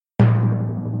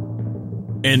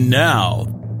And now,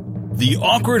 the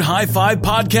Awkward High Five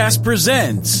Podcast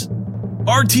presents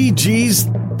RTG's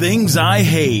Things I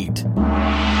Hate.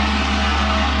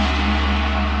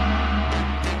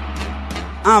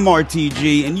 I'm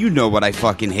RTG, and you know what I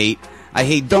fucking hate. I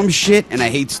hate dumb shit, and I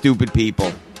hate stupid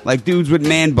people. Like dudes with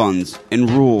man buns and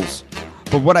rules.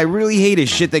 But what I really hate is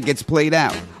shit that gets played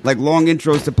out. Like long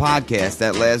intros to podcasts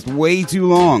that last way too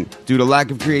long due to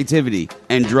lack of creativity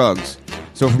and drugs.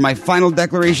 So for my final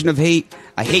declaration of hate,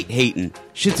 I hate hating.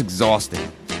 Shit's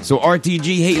exhausting. So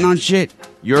RTG hating on shit,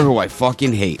 you're who I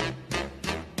fucking hate.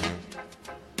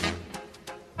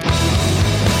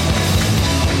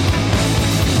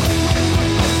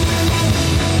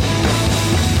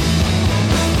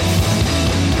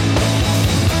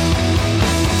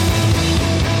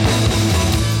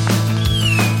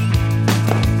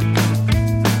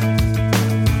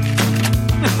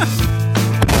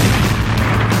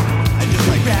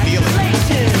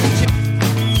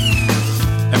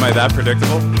 Am I that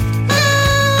predictable?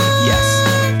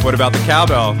 Yes. What about the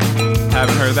cowbell?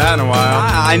 Haven't heard that in a while.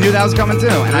 I knew that was coming too,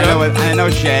 and Yep. I know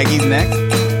Shaggy's next.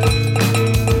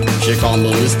 She call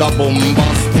me Mr.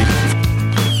 Bombastic.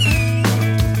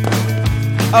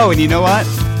 Oh, and you know what?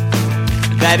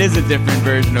 That is a different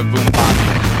version of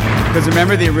Boombastic. Because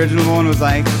remember the original one was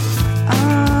like,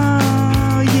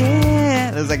 oh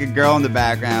yeah. There was like a girl in the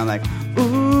background like,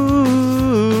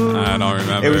 ooh. I don't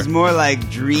remember. It was more like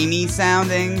dreamy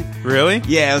sounding. Really?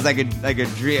 Yeah, it was like a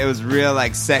dream. It was real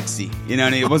like sexy. You know what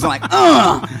I mean? It wasn't like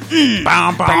Bam,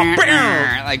 bam,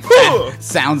 bam. like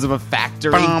sounds of a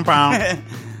factory. Bam, bam.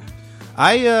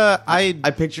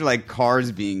 I picture like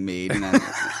cars being made. And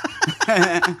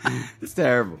it's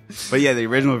terrible. But yeah, the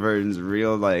original version's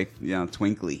real like, you know,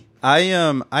 twinkly. I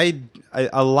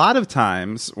a lot of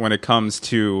times when it comes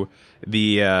to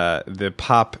the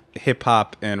pop, hip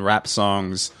hop, and rap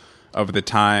songs of the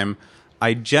time,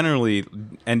 I generally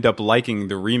end up liking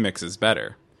the remixes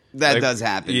better. That does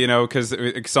happen. You know, because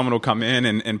someone will come in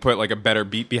and put like a better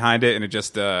beat behind it, and it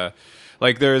just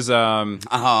like there's one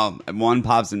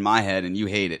pops in my head and you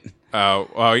hate it. Oh,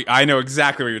 I know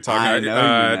exactly what you're talking I about.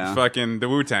 know you know. Fucking the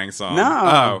Wu-Tang song.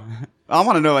 No. I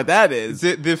want to know what that is.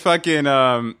 The fucking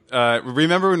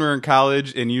remember when we were in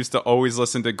college and you used to always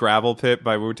listen to Gravel Pit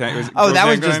by Wu-Tang? Oh, that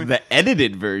was Wu-Tang just the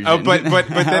edited version. Oh, but then Would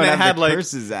it have had the like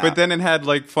curses out. but then it had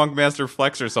like Funkmaster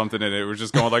Flex or something in it. It was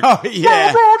just going like Oh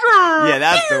yeah. Yeah,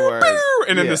 that's the worst.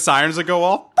 and then Yeah. the sirens would go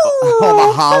off. All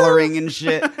the hollering and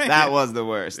shit. That was the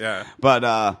worst. Yeah.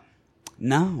 But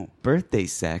no, birthday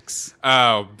sex.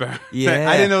 Oh, Yeah.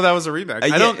 I didn't know that was a remix.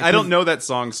 Yeah, I don't know that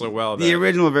song so well. The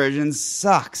original version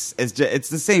sucks. It's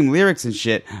the same lyrics and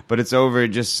shit, but it's over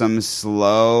just some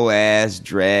slow ass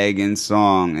dragging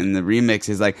song, and the remix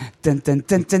is like dun dun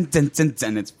dun dun dun dun,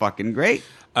 dun. It's fucking great.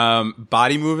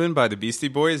 Body Movin' by the Beastie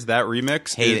Boys, that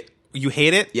remix. Hate it. You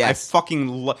hate it? Yes. I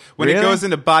fucking when Really? it goes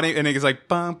into body and it's like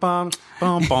bum bum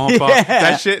bum bum bum. Yeah.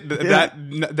 That shit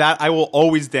that I will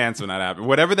always dance when that happens.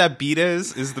 Whatever that beat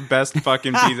is the best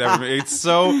fucking beat ever. It's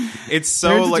so Turns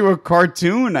like into a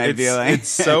cartoon. I feel like it's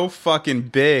so fucking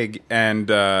big and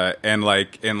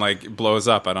blows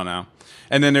up. I don't know.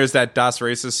 And then there's that Das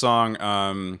Racist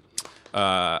song.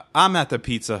 I'm at the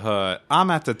Pizza Hut.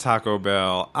 I'm at the Taco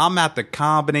Bell. I'm at the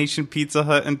combination Pizza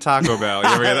Hut and Taco Bell. You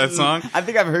ever hear that song? I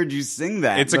think I've heard you sing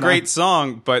that. It's a great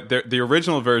song, but the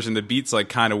original version, the beat's like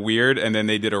kind of weird, and then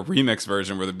they did a remix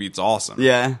version where the beat's awesome.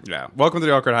 Yeah. Yeah. Welcome to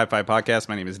the Awkward High Five Podcast.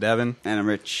 My name is Devin. And I'm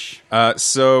Rich.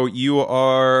 So you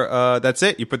are, that's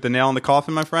it. You put the nail in the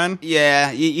coffin, my friend?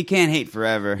 Yeah, you can't hate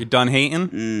forever. You're done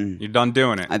hating? You're done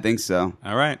doing it? I think so.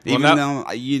 All right. Even Well,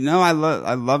 though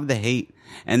I love the hate,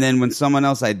 and then when someone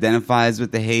else identifies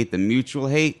with the hate, the mutual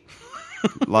hate,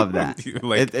 love that.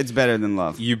 Like- it's better than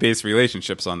love. you base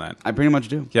relationships on that. I pretty much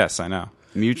do. Yes, I know.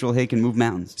 Mutual hate can move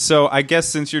mountains. So I guess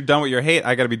since you're done with your hate,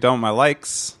 I got to be done with my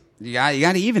likes. You got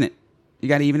to even it. You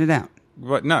got to even it out.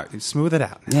 What? No, smooth it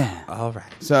out. Yeah. All right.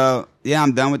 So yeah,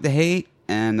 I'm done with the hate,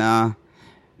 and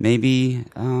maybe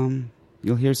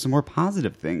you'll hear some more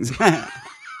positive things.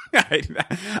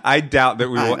 I doubt that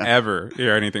we will ever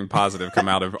hear anything positive come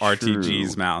out of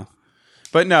RTG's mouth.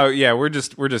 But no, yeah, we're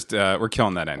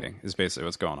killing that ending. Is basically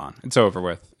what's going on. It's over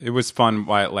with. It was fun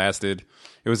while it lasted.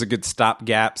 It was a good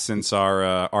stopgap since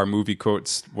our movie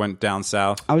quotes went down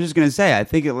south. I was just gonna say, I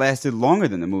think it lasted longer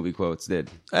than the movie quotes did.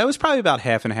 It was probably about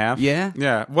half and half. Yeah?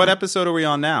 Yeah. What episode are we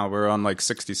on now? We're on like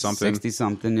 60-something.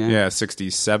 60-something, yeah. Yeah,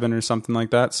 67 or something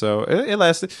like that. So it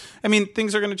lasted. I mean,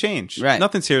 things are going to change. Right.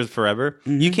 Nothing's here forever.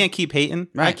 You can't keep hating.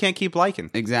 I Right. can't keep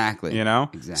liking. Exactly. You know?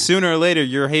 Exactly. Sooner or later,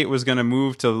 your hate was going to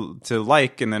move to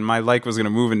like, and then my like was going to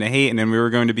move into hate, and then we were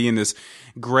going to be in this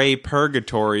gray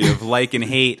purgatory of like and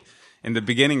hate in the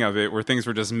beginning of it where things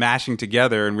were just mashing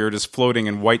together and we were just floating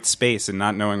in white space and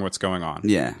not knowing what's going on.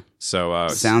 Yeah. So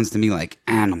sounds to me like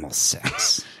animal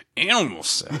sex. Animal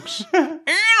sex.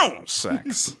 Animal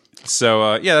sex.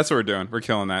 So yeah, that's what we're doing. We're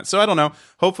killing that. So I don't know.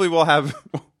 Hopefully we'll have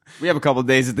We have a couple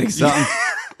days to think something.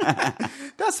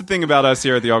 That's the thing about us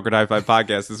here at the Awkward High Five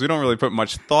podcast is we don't really put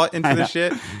much thought into this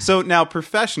shit. So now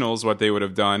professionals, what they would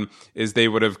have done is they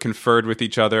would have conferred with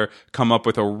each other, come up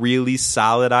with a really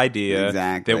solid idea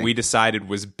that we decided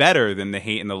was better than the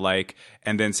hate and the like,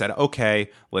 and then said,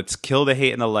 okay, let's kill the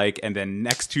hate and the like, and then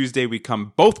next Tuesday we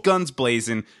come both guns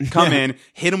blazing, come in,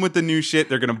 hit them with the new shit,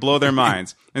 they're going to blow their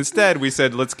minds. Instead, we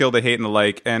said, let's kill the hate and the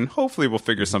like, and hopefully we'll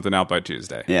figure something out by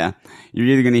Tuesday. Yeah. You're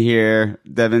either going to hear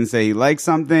Devin say he likes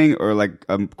something or like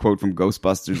a quote from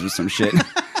Ghostbusters or some shit.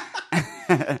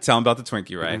 Tell him about the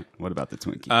Twinkie, right? What about the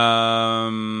Twinkie?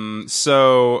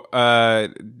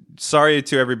 Sorry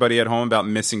to everybody at home about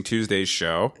missing Tuesday's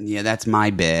show. Yeah, that's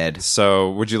my bad.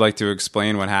 So would you like to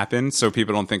explain what happened so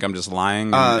people don't think I'm just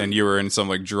lying and you were in some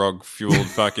like drug-fueled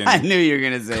fucking I knew you were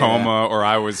going to say coma or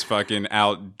I was fucking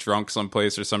out drunk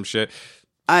someplace or some shit?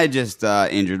 I just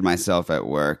injured myself at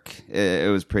work.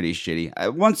 It was pretty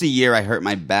shitty. Once a year, I hurt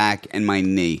my back and my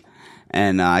knee.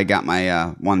 And I got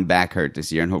my one back hurt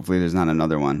this year, and hopefully there's not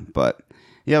another one. But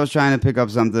yeah, I was trying to pick up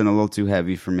something a little too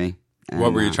heavy for me. And,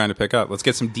 what were you trying to pick up? Let's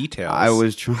get some details. I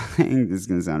was trying. This is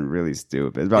gonna sound really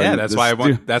stupid. Yeah, that's why I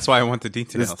want the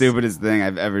details. The stupidest thing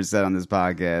I've ever said on this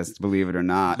podcast. Believe it or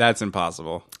not. That's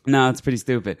impossible. No, it's pretty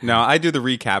stupid. No, I do the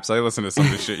recaps. I listen to some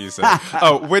of the shit you said.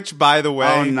 Oh, which by the way,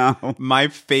 oh no, my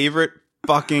favorite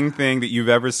fucking thing that you've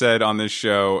ever said on this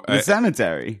show. The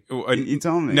cemetery. You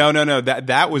told me. No.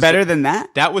 That was better than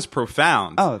that. That was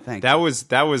profound. Oh, thank you.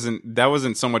 That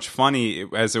wasn't so much funny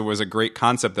as it was a great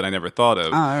concept that I never thought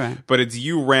of. Oh, all right. But it's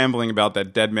you rambling about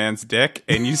that dead man's dick,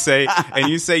 and you say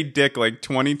dick like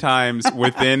 20 times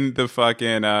within the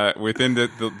fucking within the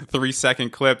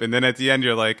 3-second clip, and then at the end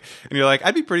you're like,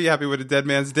 I'd be pretty happy with a dead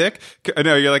man's dick.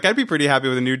 No, you're like, I'd be pretty happy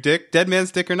with a new dick, dead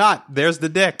man's dick or not. There's the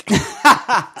dick.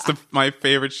 It's my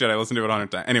favorite shit. I listened to it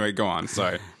 100 times. Anyway, go on.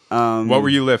 Sorry. What were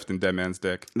you lifting, Dead Man's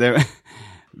Dick? There's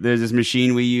this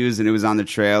machine we use, and it was on the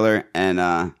trailer, and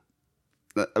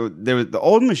there was the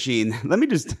old machine. Let me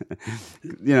just,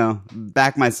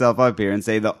 back myself up here and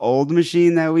say the old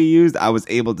machine that we used, I was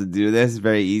able to do this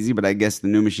very easy, but I guess the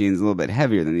new machine is a little bit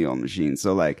heavier than the old machine.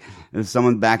 So, like, if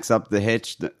someone backs up the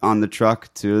hitch on the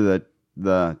truck to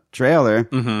the trailer,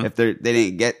 if they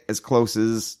didn't get as close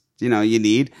as you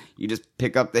need, you just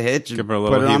pick up the hitch and give her a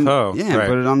little heave-ho. Yeah, right.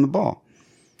 Put it on the ball.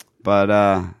 But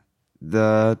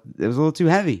it was a little too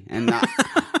heavy, and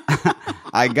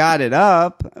I got it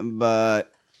up,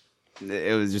 but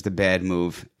it was just a bad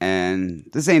move. And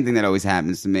the same thing that always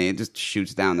happens to me, it just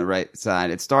shoots down the right side.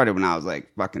 It started when I was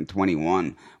like fucking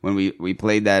 21, when we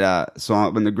played that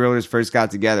song. When the Grillers first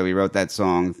got together, we wrote that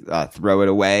song, Throw It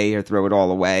Away, or Throw It All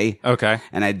Away. Okay.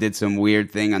 And I did some weird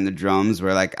thing on the drums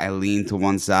where like I leaned to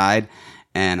one side,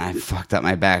 and I fucked up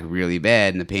my back really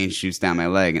bad, and the pain shoots down my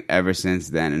leg. And ever since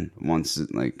then, once in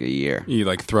like a year. You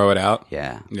like throw it out?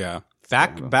 Yeah. Yeah.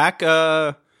 Back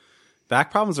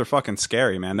problems are fucking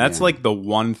scary, man. That's like the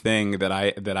one thing that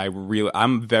I really,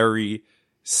 I'm very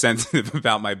sensitive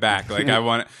about my back. Like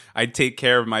I take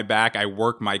care of my back. I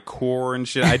work my core and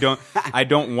shit. I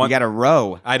don't want, you gotta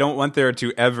row. I don't want there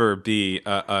to ever be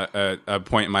a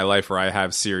point in my life where I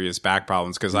have serious back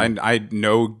problems. Cause I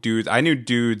knew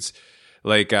dudes,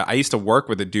 like I used to work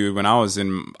with a dude when I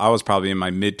was probably in my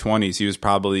mid 20s. He was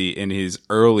probably in his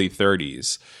early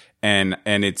 30s. And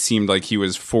it seemed like he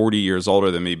was 40 years older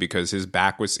than me because his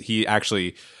back he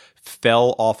actually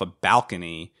fell off a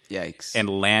balcony. Yikes. And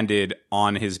landed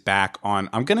on his back on,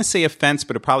 I'm going to say a fence,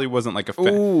 but it probably wasn't like a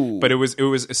fence. But it was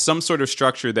some sort of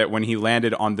structure that when he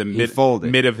landed on the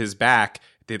mid of his back,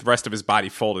 the rest of his body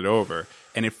folded over.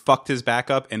 And it fucked his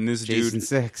back up. And this Jason dude.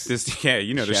 Six. The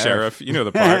sheriff. You know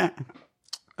the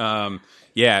part.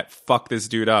 Yeah, fuck this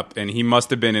dude up. And he must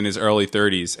have been in his early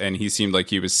 30s, and he seemed like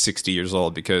he was 60 years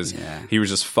old because he was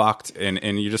just fucked. And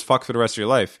you're just fucked for the rest of your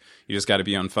life. You just got to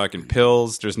be on fucking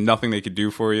pills. There's nothing they could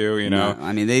do for you, know? No,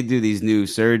 I mean, they do these new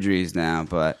surgeries now,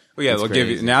 but... Well, yeah, they'll give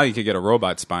you... Now you could get a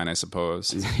robot spine, I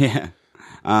suppose. Yeah.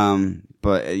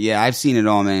 But, yeah, I've seen it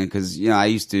all, man, because, I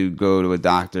used to go to a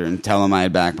doctor and tell him I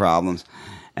had back problems,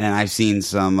 and I've seen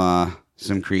some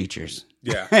creatures.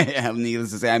 Yeah.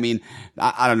 Needless to say, I mean,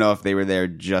 I don't know if they were there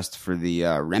just for the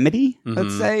remedy,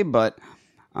 let's say, but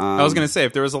I was gonna say,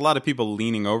 if there was a lot of people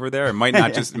leaning over there, it might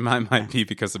not just might be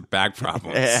because of back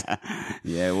problems.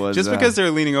 Yeah, it was. Just because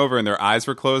they're leaning over and their eyes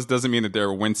were closed doesn't mean that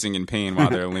they're wincing in pain while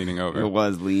they're leaning over. It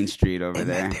was Lean Street over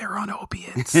there. They were on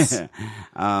opiates. They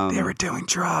were doing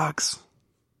drugs.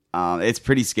 It's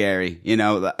pretty scary, you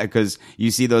know, because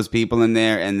you see those people in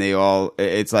there and they all,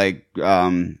 it's like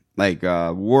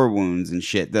war wounds and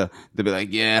shit. They'll be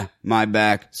like, yeah, my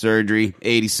back, surgery,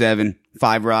 87,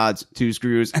 5 rods, 2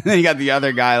 screws. And then you got the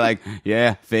other guy like,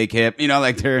 yeah, fake hip. You know,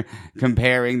 like they're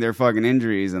comparing their fucking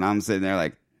injuries. And I'm sitting there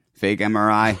like, fake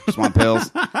MRI, just want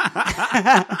pills.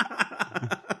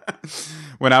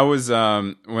 When I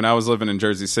was living in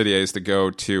Jersey City, I used to go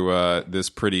to this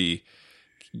pretty.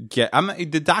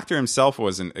 The doctor himself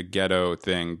wasn't a ghetto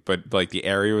thing, but like the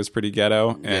area was pretty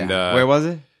ghetto. And where was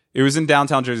it? It was in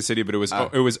downtown Jersey City, but it was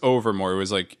Overmore. It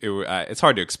was like it's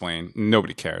hard to explain.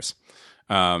 Nobody cares.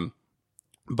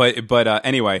 But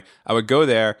anyway, I would go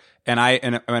there, and I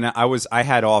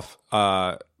had off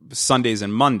Sundays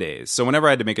and Mondays. So whenever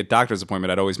I had to make a doctor's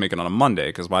appointment, I'd always make it on a Monday,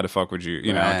 because why the fuck would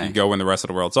you Right. you go when the rest of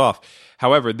the world's off?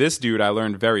 However, this dude, I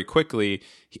learned very quickly,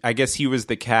 I guess he was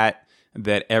the cat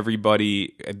that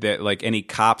everybody, that like any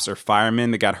cops or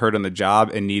firemen that got hurt on the job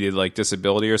and needed like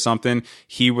disability or something,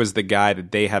 he was the guy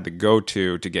that they had to go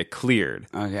to get cleared.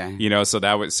 Okay. You know, so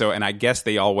that was and I guess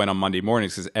they all went on Monday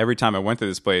mornings, because every time I went to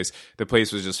this place, the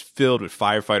place was just filled with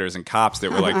firefighters and cops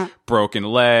that were like broken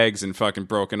legs and fucking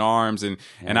broken arms, and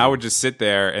I would just sit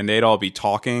there and they'd all be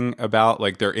talking about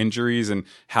like their injuries and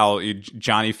how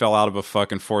Johnny fell out of a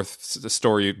fucking 4th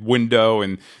story window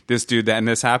and this dude that and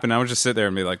this happened. I would just sit there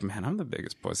and be like, man, I'm the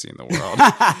biggest pussy in the world.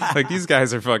 Like, these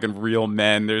guys are fucking real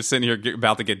men. They're sitting here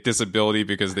about to get disability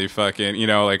because they fucking, you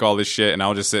know, like all this shit. And I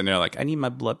was just sitting there like, I need my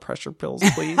blood pressure pills,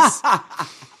 please.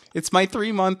 It's my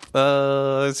 3-month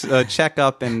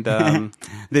checkup. And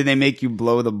did they make you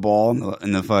blow the ball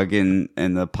in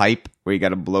the pipe where you got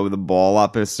to blow the ball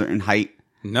up at a certain height?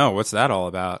 No, what's that all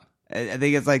about? I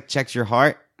think it's like checks your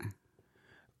heart.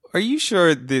 Are you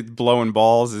sure that blowing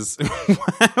balls is? You know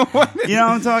what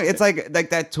I'm talking? It's like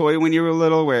that toy when you were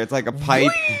little, where it's like a pipe.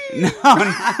 No.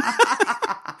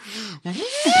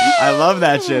 I love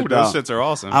that shit. Those shits are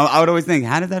awesome. I would always think,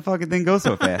 how did that fucking thing go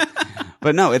so fast?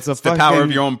 But no, it's the power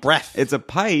of your own breath. It's a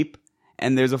pipe,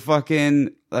 and there's a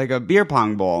fucking like a beer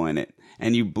pong ball in it.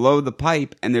 And you blow the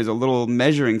pipe, and there's a little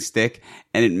measuring stick,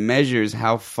 and it measures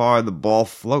how far the ball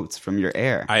floats from your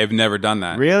air. I have never done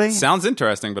that. Really? Sounds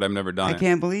interesting, but I've never done it. I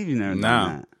can't believe you never done No.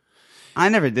 that. I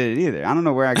never did it either. I don't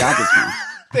know where I got this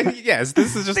from. Yes,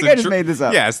 this is just. I think I just made this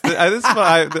up. Yes, this is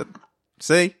what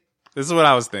see. This is what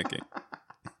I was thinking.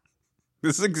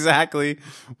 This is exactly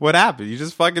what happened. You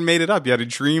just fucking made it up. You had a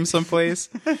dream someplace.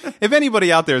 If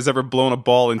anybody out there has ever blown a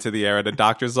ball into the air at a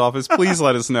doctor's office, please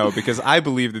let us know, because I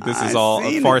believe that this is all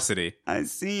a farcity. I've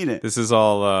seen it. This is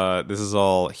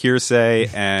all hearsay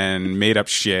and made up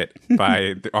shit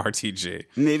by the RTG.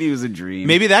 Maybe it was a dream.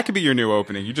 Maybe that could be your new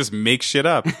opening. You just make shit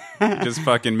up. You just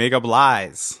fucking make up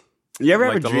lies. You ever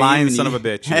like have a the dream lying and son of a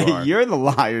bitch you are. You're the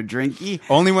liar, Drinky.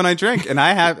 Only when I drink, and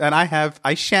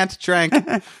I shan't drink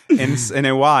in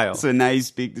a while. So now you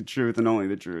speak the truth and only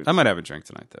the truth. I might have a drink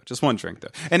tonight, though, just one drink though,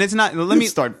 and it's not. Let me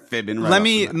start fibbing. Right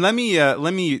let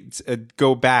me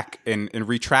go back and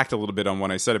retract a little bit on what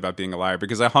I said about being a liar,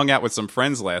 because I hung out with some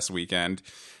friends last weekend.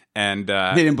 And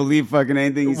they didn't believe fucking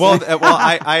anything you said. Well,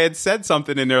 I had said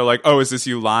something, and they're like, "Oh, is this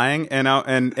you lying?" And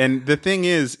the thing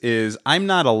is I'm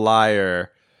not a liar.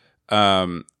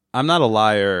 I'm not a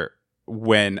liar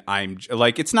when I'm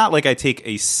like, it's not like I take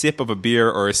a sip of a beer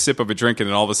or a sip of a drink and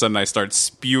then all of a sudden I start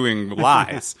spewing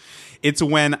lies. It's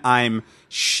when I'm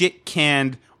shit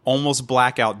canned, almost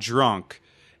blackout drunk.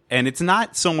 And it's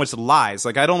not so much lies.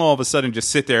 Like, I don't all of a sudden just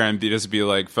sit there and just be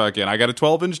like, fucking, I got a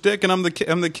 12-inch dick and I'm the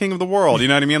king of the world. You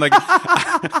know what I mean? Like,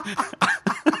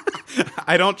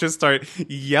 I don't just start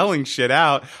yelling shit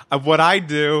out. What I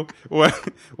do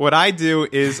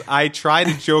is I try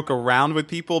to joke around with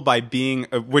people by being,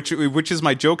 which is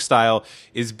my joke style,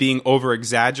 is being over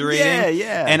exaggerating.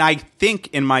 Yeah. And I think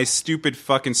in my stupid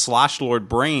fucking slosh lord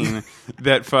brain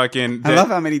that fucking. I love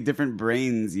how many different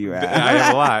brains you have. I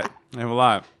have a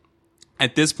lot.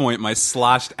 At this point, my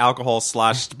sloshed alcohol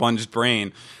sponged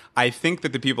brain, I think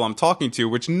that the people I'm talking to,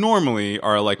 which normally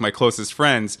are like my closest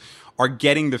friends, are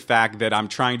getting the fact that I'm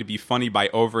trying to be funny by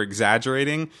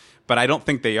over-exaggerating, but I don't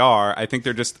think they are. I think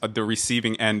they're just the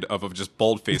receiving end of a just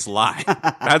bold-faced lie.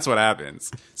 That's what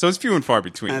happens. So it's few and far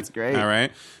between. That's great. All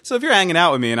right? So if you're hanging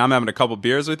out with me and I'm having a couple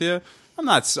beers with you, I'm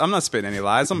not spitting any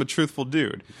lies. I'm a truthful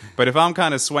dude. But if I'm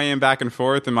kind of swaying back and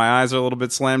forth and my eyes are a little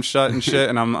bit slammed shut and shit,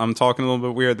 and I'm talking a little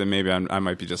bit weird, then maybe I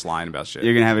might be just lying about shit.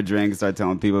 You're gonna have a drink and start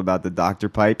telling people about the doctor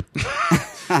pipe.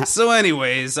 So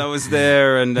anyways, I was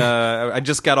there, and I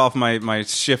just got off my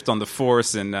shift on the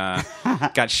force, and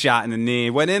got shot in the knee.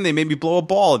 Went in, they made me blow a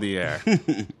ball in the air.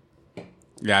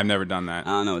 Yeah, I've never done that. I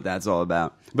don't know what that's all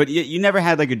about. But you never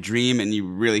had like a dream and you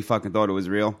really fucking thought it was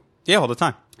real? Yeah, all the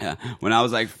time. Yeah. When I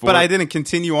was like 4. But I didn't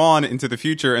continue on into the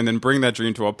future and then bring that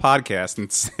dream to a podcast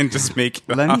and just make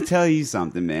it Let up. me tell you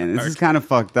something, man. This is kind of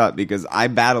fucked up because I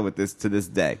battle with this to this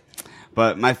day.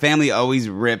 But my family always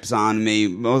rips on me.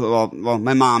 Well,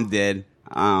 my mom did.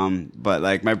 But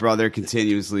like my brother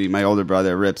continuously, my older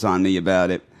brother rips on me about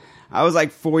it. I was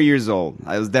like 4 years old.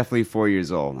 I was definitely 4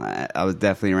 years old. I was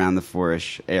definitely around the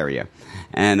 4-ish area.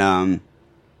 And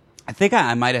I think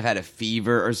I might have had a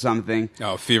fever or something.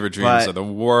 Oh, fever dreams are the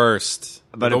worst.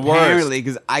 But the apparently,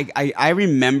 because I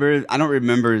remember, I don't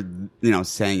remember,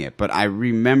 saying it, but I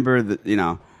remember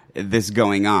that, this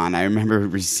going on. I remember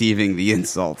receiving the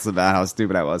insults about how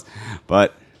stupid I was.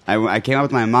 But I came up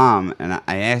with my mom and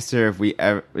I asked her if we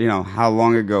ever, how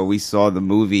long ago we saw the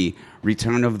movie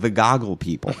Return of the Goggle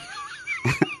People.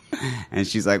 And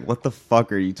she's like, what the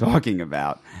fuck are you talking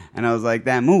about? And I was like,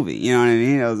 that movie, you know what I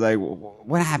mean? I was like,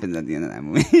 what happens at the end of that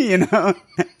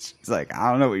movie, She's like, I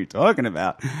don't know what you're talking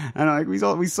about. And I'm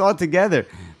like, we saw it together.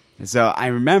 So I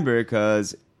remember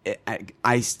because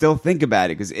I still think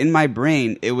about it because in my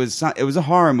brain, it was a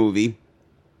horror movie.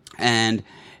 And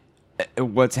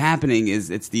what's happening is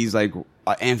it's these like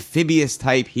amphibious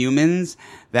type humans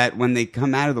that when they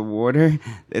come out of the water,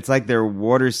 it's like they're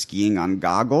water skiing on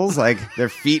goggles. Like their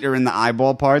feet are in the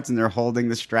eyeball parts and they're holding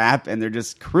the strap and they're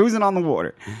just cruising on the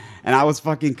water. And I was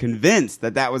fucking convinced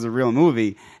that was a real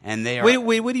movie. And they are Wait,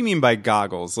 what do you mean by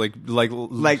goggles? Like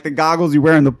the goggles you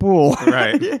wear in the pool,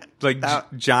 right? Like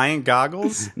giant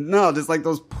goggles? No, just like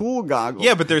those pool goggles.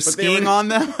 Yeah, but they're skiing on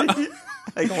them.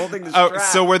 Like holding the strap. Oh,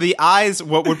 so were the eyes,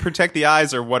 what would protect the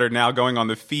eyes are what are now going on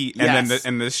the feet, and Yes.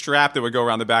 then the strap that would go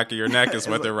around the back of your neck is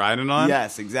what they're riding on?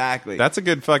 Yes, exactly. That's a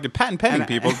good fucking patent pending,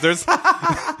 people. There's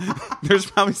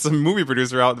probably some movie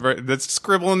producer out there that's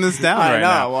scribbling this down I right know.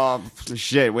 now. Well,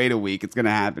 shit, wait a week. It's going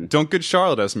to happen. Don't good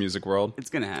Charlotte us, Music World. It's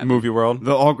going to happen. Movie World.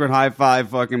 The Awkward High Five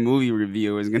fucking movie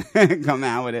review is going to come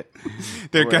out with it.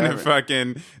 They're going to Whatever.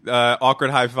 fucking, Awkward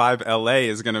High Five LA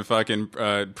is going to fucking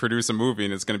produce a movie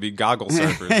and it's going to be Goggle Surfers.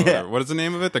 Or whatever. What is the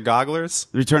name of it? The Gogglers?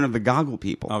 The Return of the Goggle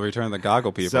People. Oh, Return of the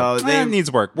Goggle People. So they- it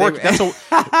needs work. they-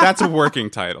 That's a working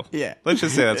title. Yeah. Let's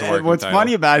just say that's a working What's title.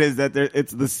 funny about it is that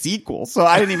it's the sequel, so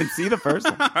I didn't even see the first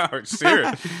one. Oh,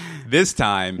 serious. This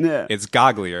time, Yeah. it's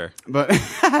Gogglier.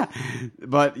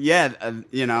 But yeah,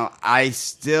 I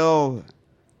still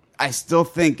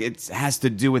think it has to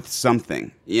do with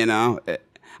something.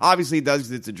 Obviously it does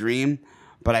 'cause it's a dream,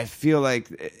 but I feel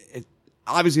like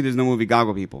obviously there's no movie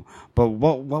Goggle People. But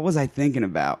what was I thinking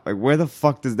about? Like, where the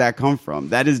fuck does that come from?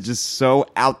 That is just so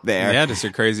out there. Yeah, just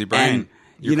your crazy brain. And,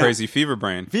 Your crazy fever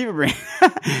brain. Fever brain.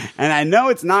 And I know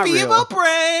it's not real. Fever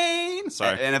brain!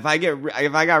 Sorry. And if I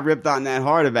got ripped on that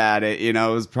hard about it, it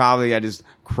was probably I just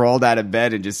crawled out of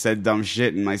bed and just said dumb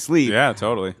shit in my sleep. Yeah,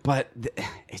 totally. But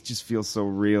it just feels so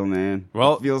real, man.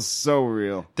 Well, it feels so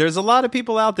real. There's a lot of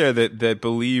people out there that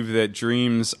believe that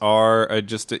dreams are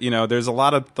there's a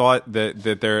lot of thought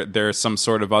that there's some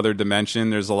sort of other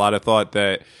dimension. There's a lot of thought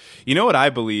that, what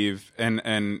I believe,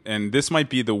 and this might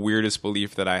be the weirdest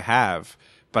belief that I have,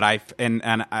 but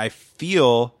I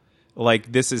feel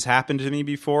like this has happened to me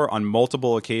before on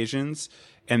multiple occasions,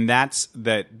 and that's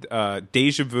that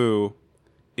deja vu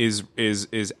is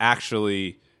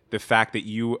actually the fact that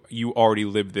you already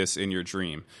lived this in your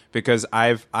dream, because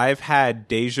I've had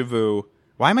deja vu.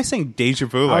 Why am I saying deja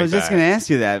vu like that? I was just going to ask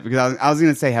you that because I was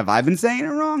going to say, have I been saying it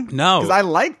wrong? No. Because I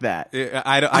like that.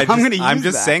 I'm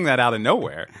just saying that out of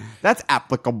nowhere. That's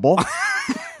applicable.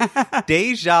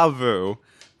 Deja vu.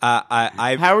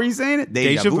 How are you saying it?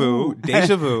 Deja vu.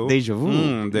 Deja vu. Deja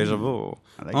vu. Deja vu.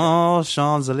 I like Oh,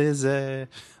 Champs-Élysées.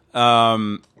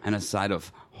 And a side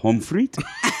of home frite.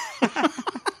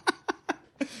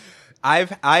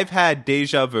 I've had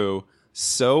deja vu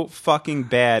so fucking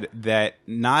bad that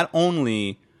not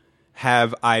only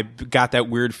have I got that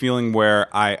weird feeling where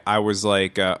I was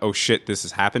like, oh shit, this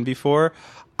has happened before.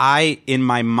 I, in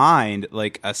my mind,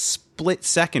 like a split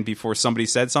second before somebody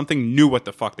said something, knew what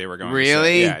the fuck they were going to say.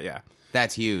 Really? Yeah.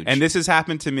 That's huge. And this has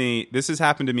happened to me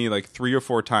like 3 or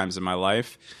 4 times in my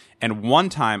life. And one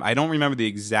time, I don't remember the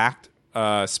exact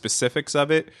specifics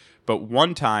of it, but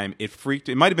one time it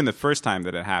might have been the first time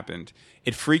that it happened.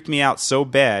 It freaked me out so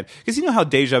bad. Because you know how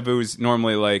deja vu is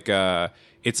normally like,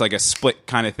 it's like a split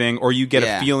kind of thing, or you get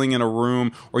a feeling in a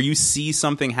room, or you see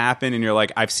something happen and you're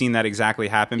like, I've seen that exactly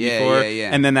happen before. Yeah.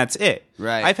 And then that's it.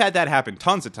 Right. I've had that happen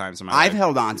tons of times in my life. I've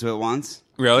held on to it once.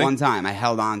 Really? One time, I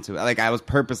held on to it. Like, I was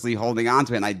purposely holding on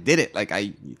to it, and I did it. Like,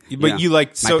 But you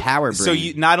like my power brain. So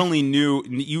you not only knew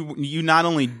you not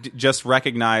only just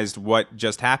recognized what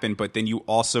just happened, but then you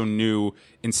also knew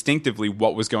instinctively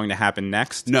what was going to happen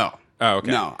next. No. Oh,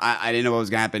 okay. No, I didn't know what was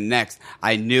going to happen next.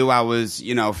 I knew I was,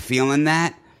 feeling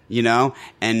that,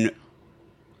 and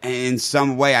in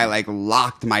some way I like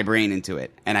locked my brain into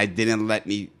it, and I didn't let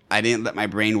my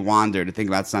brain wander to think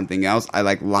about something else. I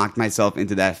like locked myself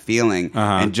into that feeling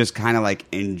and just kind of like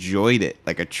enjoyed it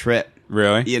like a trip.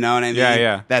 Really? You know what I mean?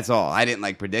 Yeah. That's all. I didn't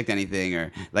like predict anything,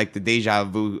 or like the deja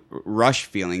vu rush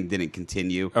feeling didn't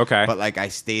continue. Okay. But like I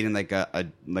stayed in like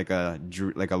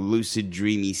a lucid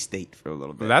dreamy state for a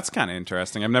little bit. That's kind of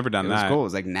interesting. I've never done that. It was cool. It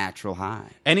was like natural high.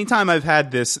 Anytime I've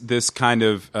had this kind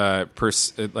of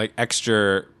like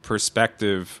extra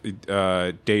perspective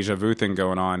deja vu thing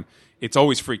going on, it's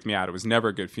always freaked me out. It was never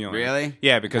a good feeling. Really?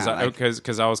 Yeah, because I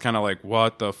was kind of like,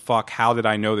 what the fuck? How did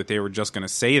I know that they were just going to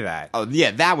say that? Oh yeah,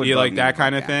 that would. You bug like me that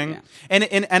kind of yeah, thing?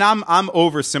 yeah. And I'm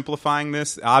oversimplifying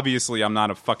this. Obviously, I'm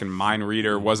not a fucking mind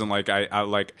reader. It wasn't like I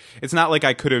like. It's not like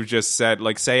I could have just said,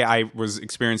 like, say I was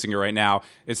experiencing it right now.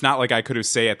 It's not like I could have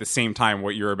say at the same time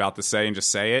what you're about to say and just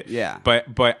say it. Yeah.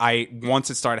 But I once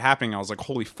it started happening, I was like,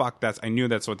 holy fuck! I knew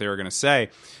that's what they were going to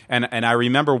say. And I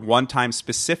remember one time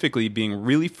specifically being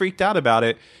really freaked out about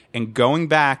it and going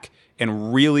back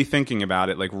and really thinking about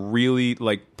it, like really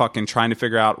like fucking trying to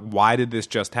figure out why did this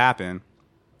just happen.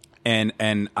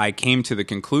 And I came to the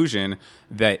conclusion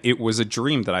that it was a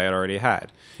dream that I had already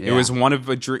had. Yeah. It was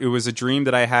it was a dream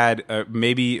that I had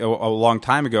maybe a long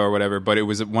time ago or whatever, but it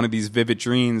was one of these vivid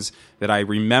dreams that I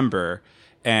remember.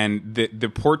 And the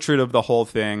portrait of the whole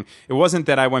thing, it wasn't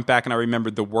that I went back and I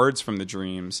remembered the words from the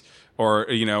dreams or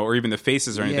even the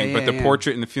faces or anything, but the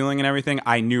portrait and the feeling and everything,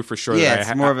 I knew for sure that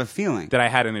it's more of a feeling that I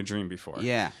had in a dream before.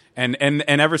 Yeah. And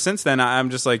ever since then,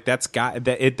 I'm just like,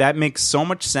 that makes so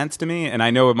much sense to me. And I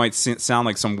know it might sound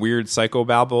like some weird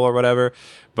psychobabble or whatever,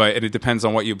 but it depends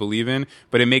on what you believe in.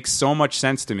 But it makes so much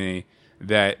sense to me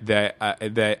that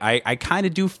I kind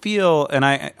of do feel, and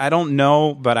I don't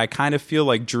know, but I kind of feel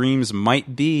like dreams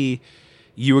might be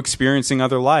you experiencing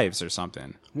other lives or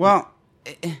something. Well,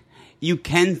 you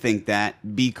can think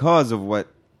that because of what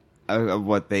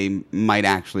they might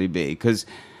actually be, because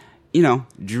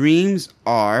dreams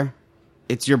are.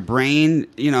 It's your brain,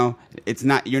 it's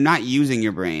not, you're not using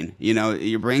your brain,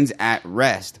 your brain's at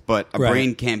rest, but a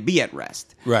brain can't be at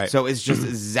rest. Right. So it's just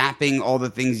zapping all the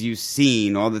things you've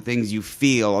seen, all the things you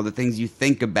feel, all the things you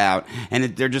think about, and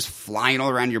they're just flying all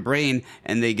around your brain,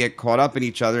 and they get caught up in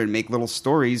each other and make little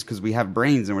stories because we have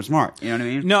brains and we're smart. You know what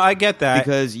I mean? No, I get that.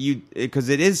 Because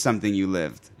it is something you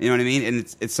lived. You know what I mean?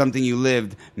 And it's something you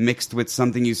lived mixed with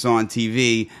something you saw on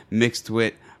TV, mixed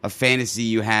with a fantasy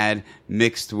you had,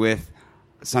 mixed with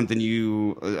something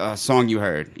a song you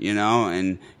heard,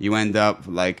 and you end up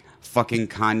like fucking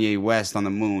Kanye West on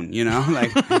the moon,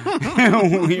 like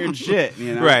weird shit,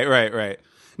 Right.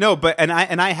 No, but and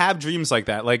I have dreams like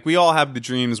that. Like we all have the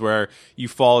dreams where you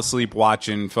fall asleep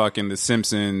watching fucking The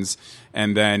Simpsons,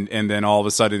 and then all of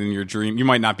a sudden in your dream you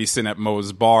might not be sitting at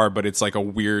Moe's bar, but it's like a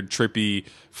weird trippy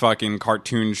fucking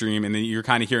cartoon dream, and then you're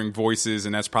kind of hearing voices,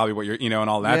 and that's probably what you're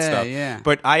and all that stuff. Yeah.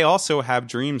 But I also have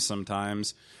dreams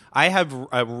sometimes. I have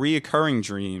reoccurring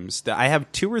dreams. That I have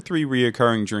 2 or 3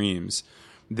 reoccurring dreams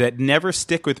that never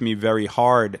stick with me very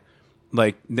hard.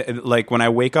 Like when I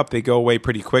wake up, they go away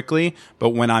pretty quickly.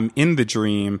 But when I'm in the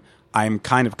dream, I'm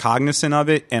kind of cognizant of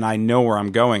it, and I know where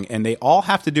I'm going. And they all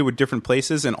have to do with different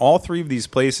places, and all 3 of these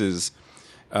places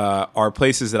are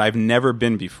places that I've never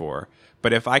been before.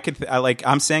 But if I could,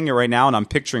 I'm saying it right now, and I'm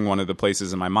picturing one of the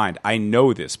places in my mind. I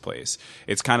know this place.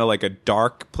 It's kind of like a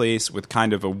dark place with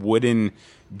kind of a wooden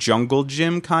jungle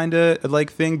gym kind of like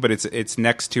thing, but it's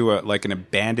next to like an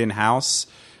abandoned house,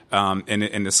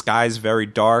 and the sky's very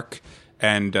dark,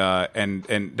 and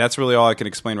that's really all I can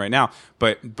explain right now.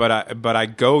 But I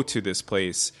go to this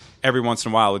place every once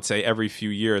in a while. Let's say every few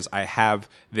years, I have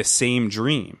the same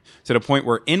dream to the point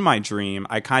where in my dream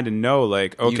I kind of know,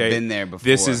 like, okay, you've been there before.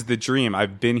 This is the dream.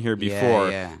 I've been here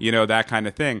before. Yeah. That kind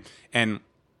of thing. And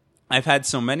I've had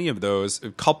so many of those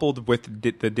coupled with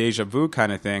the deja vu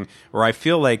kind of thing where I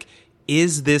feel like,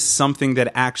 is this something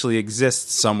that actually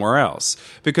exists somewhere else?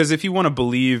 Because if you want to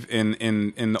believe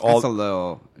in all... That's a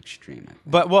little extreme.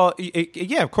 But, well,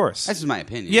 yeah, of course. That's just my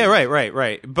opinion. Yeah,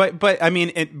 right. But I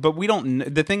mean, but we don't...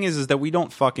 The thing is that we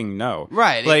don't fucking know.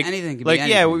 Right. Like, anything can be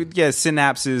anything. Yeah,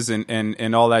 synapses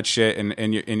and all that shit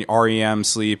and your REM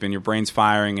sleep and your brain's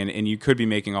firing and you could be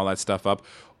making all that stuff up.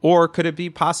 Or could it be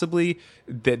possibly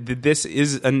that this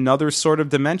is another sort of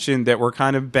dimension that we're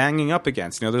kind of banging up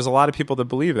against? You know, there's a lot of people that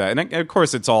believe that, and of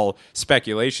course, it's all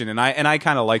speculation. And I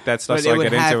kind of like that stuff, But so I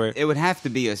get into it. It would have to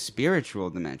be a spiritual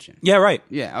dimension. Yeah, right.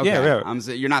 Yeah. Okay. Yeah, right.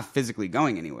 You're not physically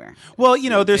going anywhere. Well, you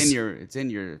know, there's It's in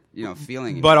your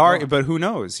feeling. in But your but who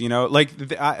knows? You know, like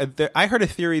I heard a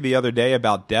theory the other day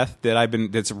about death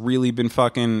that's really been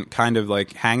fucking kind of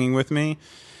like hanging with me,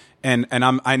 and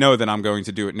I know that I'm going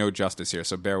to do it no justice here,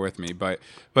 so bear with me. But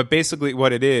basically,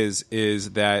 what it is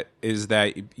that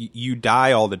you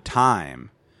die all the time,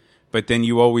 but then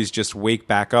you always just wake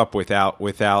back up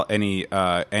without any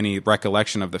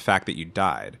recollection of the fact that you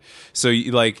died. So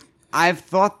you, like, I've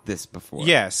thought this before.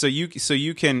 yeah, so you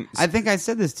can. I think I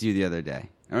said this to you the other day.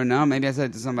 Or no, maybe I said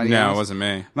it to somebody else. No, it wasn't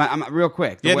me. But, real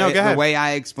quick. Yeah, no, go ahead. The way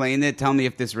I explained it, tell me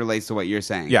if this relates to what you're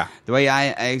saying. Yeah. The way I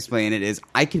explain it is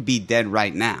I could be dead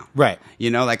right now. Right. You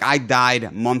know, like I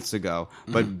died months ago,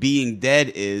 but being dead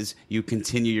is you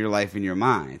continue your life in your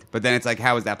mind. But then it's like,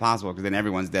 how is that possible? Because then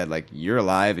everyone's dead. Like, you're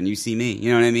alive and you see me.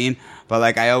 You know what I mean? But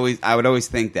like, I would always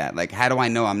think that. Like, how do I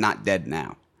know I'm not dead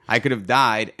now? I could have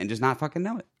died and just not fucking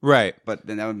know it. Right. But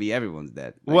then that would be everyone's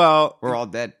dead. Like, Well, we're all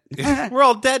dead. we're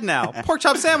all dead now. Pork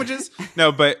chop sandwiches.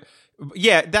 No, but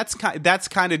yeah, that's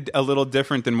kind of a little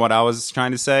different than what I was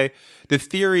trying to say. The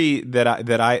theory that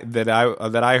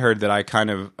I heard that I kind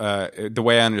of the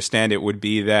way I understand it would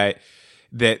be that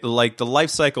like the life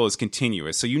cycle is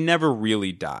continuous, so you never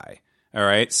really die. All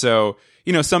right, so.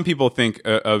 You know, some people think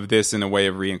of this in a way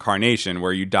of reincarnation,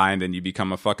 where you die and then you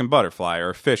become a fucking butterfly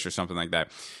or a fish or something like that.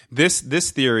 This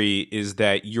theory is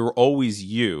that you're always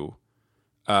you,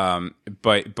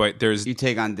 but there's You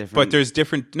take on different. but there's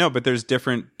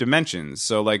different dimensions.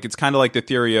 So like it's kind of like the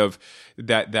theory of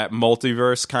that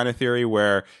multiverse kind of theory,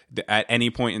 where at any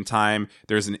point in time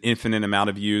there's an infinite amount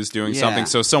of yous doing something.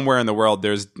 So somewhere in the world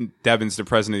there's Devin's the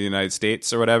president of the United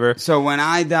States or whatever. So when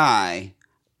I die,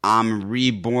 I'm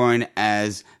reborn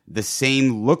as the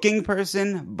same looking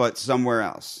person, but somewhere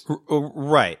else.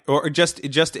 Right. Or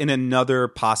just in another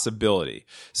possibility.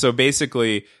 So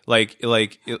basically, like.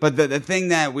 But the thing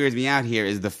that weirds me out here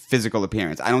is the physical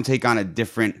appearance. I don't take on a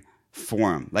different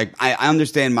form. Like I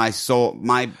understand my soul,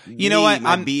 my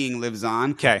being lives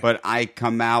on. Okay. But I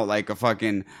come out like a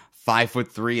fucking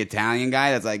 5'3" Italian guy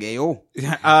that's like, hey, oh.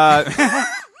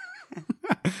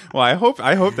 Well, I hope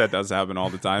that does happen all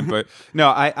the time, but no,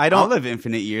 I don't. I'll live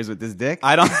infinite years with this dick.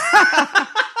 I don't.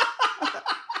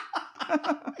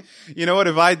 You know what?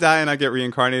 If I die and I get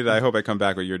reincarnated, I hope I come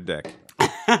back with your dick.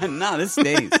 No, this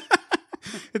stays.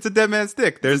 It's a dead man's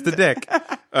dick. There's the dick.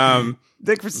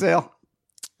 Dick for sale.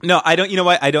 No, I don't. You know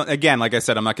what? I don't. Again, like I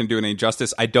said, I'm not going to do it any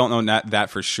justice. I don't know that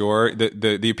for sure.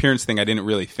 The appearance thing I didn't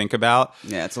really think about.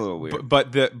 Yeah, it's a little weird.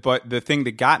 But the thing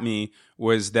that got me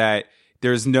was that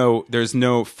there's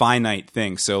no finite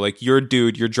thing. So like you're a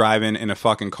dude, you're driving in a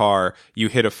fucking car, you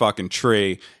hit a fucking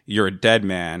tree, you're a dead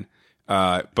man.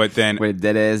 But then with a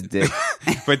dead ass dick.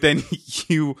 But then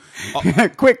you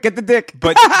quick, get the dick.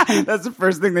 But that's the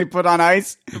first thing they put on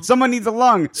ice. Someone needs a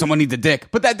lung. Someone needs a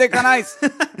dick. Put that dick on ice.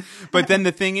 But then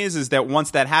the thing is that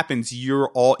once that happens,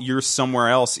 you're somewhere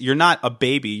else. You're not a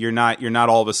baby. You're not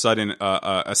all of a sudden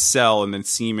a cell and then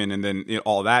semen and then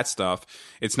all that stuff.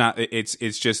 It's not.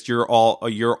 It's just you're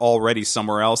already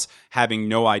somewhere else, having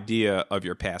no idea of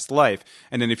your past life.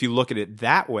 And then if you look at it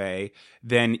that way,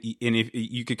 then if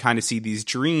you could kind of see these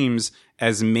dreams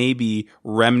as maybe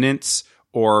remnants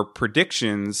or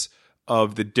predictions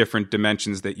of the different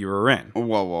dimensions that you were in.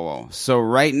 Whoa. So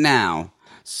right now,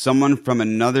 someone from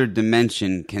another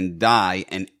dimension can die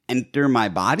and enter my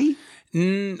body?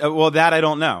 Well, that I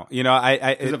don't know. You know,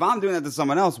 because if I'm doing that to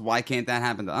someone else, why can't that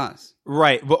happen to us?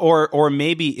 Right, or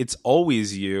maybe it's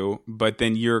always you, but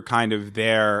then you're kind of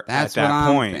there That's at that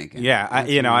what point. I'm thinking. Yeah, I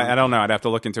don't know. I'd have to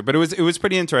look into it, but it was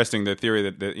pretty interesting, the theory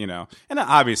that you know, and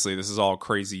obviously this is all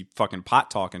crazy fucking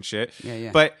pot talk and shit.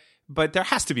 Yeah. But there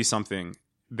has to be something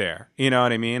there. You know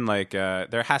what I mean? Like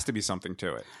there has to be something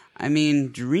to it. I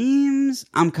mean, dreams.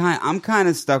 I'm kind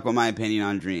of stuck with my opinion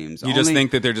on dreams. You just think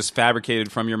that they're just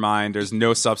fabricated from your mind. There's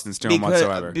no substance to them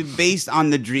whatsoever. Based on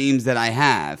the dreams that I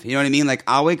have. You know what I mean? Like,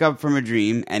 I'll wake up from a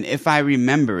dream, and if I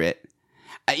remember it,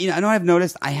 I know I've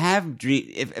noticed I have dream.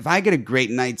 If I get a great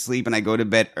night's sleep and I go to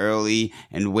bed early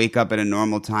and wake up at a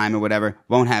normal time or whatever,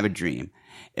 won't have a dream.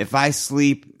 If I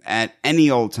sleep at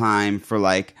any old time for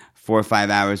like 4 or 5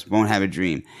 hours, won't have a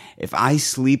dream. If I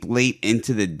sleep late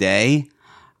into the day,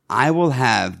 I will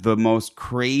have the most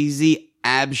crazy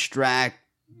abstract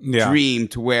dream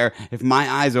to where if my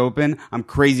eyes open, I'm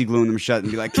crazy gluing them shut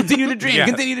and be like, continue to dream,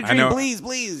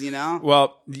 please, you know?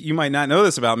 Well, you might not know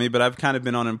this about me, but I've kind of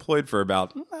been unemployed for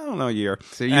about don't know, a year.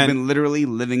 So you've been literally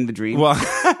living the dream. Well,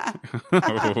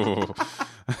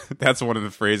 that's one of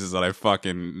the phrases that I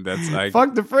fucking. That's like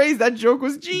fuck the phrase. That joke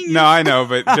was genius. No, I know,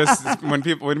 but just when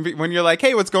people when you're like,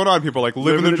 hey, what's going on? People are like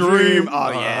living the dream.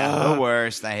 Oh yeah, the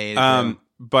worst. I hate it.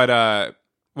 But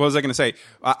what was I going to say?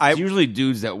 It's usually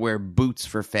dudes that wear boots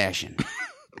for fashion.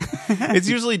 It's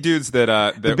usually dudes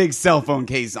that the big cell phone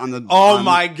case on the. Oh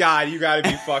my god, you got to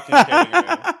be fucking kidding me!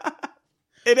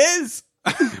 It is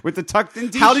with the tucked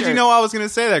in t-shirt. How did you know I was going to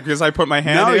say that? Because I put my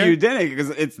hand. No, here? you didn't. Because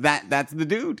it's that's the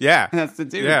dude. Yeah, that's the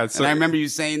dude. Yeah, and I remember you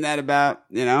saying that about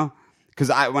because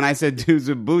when I said dudes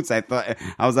with boots, I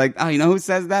was like, oh, you know who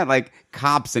says that? Like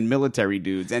cops and military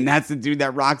dudes, and that's the dude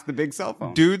that rocks the big cell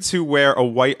phone. Dudes who wear a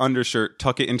white undershirt,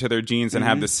 tuck it into their jeans, and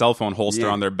have the cell phone holster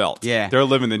on their belt. Yeah, they're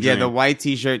living the dream. Yeah, the white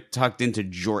t-shirt tucked into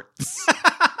jorts.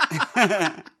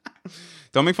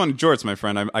 Don't make fun of jorts, my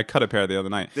friend. I cut a pair the other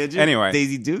night. Did you? Anyway,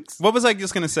 Daisy Dukes. What was I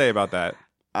just going to say about that?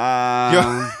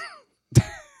 I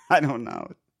don't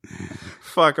know.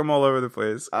 Fuck, I'm all over the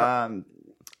place.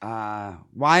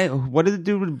 Why? What did the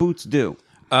dude with boots do?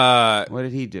 What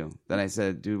did he do? That I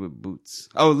said, dude with boots.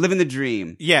 Oh, living the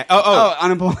dream. Yeah. Oh,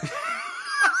 unemployed.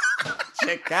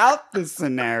 Check out the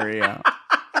scenario.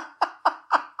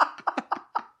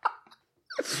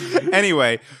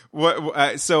 Anyway,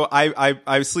 so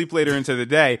I sleep later into the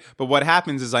day, but what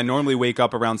happens is I normally wake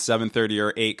up around 7:30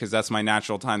 or 8 because that's my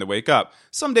natural time to wake up.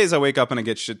 Some days I wake up and I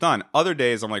get shit done. Other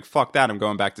days I'm like, fuck that, I'm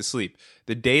going back to sleep.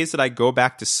 The days that I go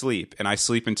back to sleep and I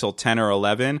sleep until 10 or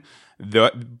 11,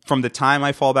 from the time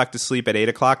I fall back to sleep at 8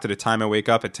 o'clock to the time I wake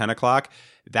up at 10 o'clock,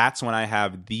 that's when I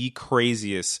have the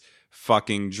craziest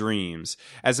fucking dreams.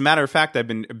 As a matter of fact,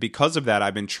 because of that,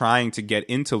 I've been trying to get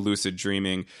into lucid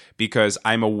dreaming because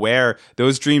I'm aware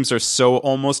those dreams are so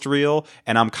almost real,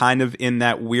 and I'm kind of in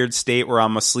that weird state where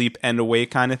I'm asleep and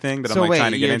awake kind of thing that I'm like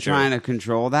trying to get into. So wait, you're trying to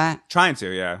control that? Trying to,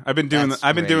 yeah. I've been doing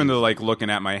the like looking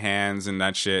at my hands and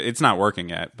that shit. It's not working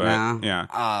yet, but yeah.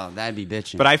 Oh, that'd be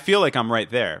bitching. But I feel like I'm right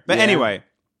there. But anyway,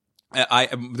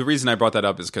 the reason I brought that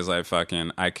up is because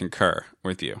I concur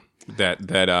with you. That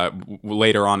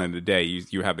later on in the day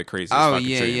you have the craziest fucking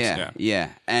dreams. Yeah.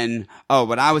 And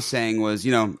what I was saying was,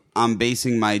 I'm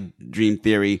basing my dream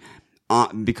theory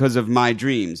because of my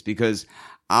dreams, because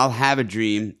I'll have a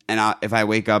dream and if I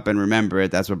wake up and remember it,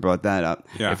 that's what brought that up.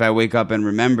 Yeah. If I wake up and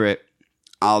remember it,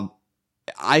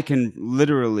 I can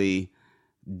literally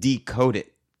decode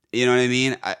it. You know what I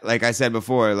mean? Like I said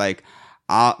before, like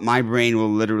my brain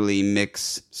will literally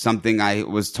mix something I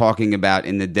was talking about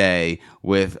in the day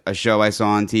with a show I saw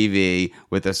on TV,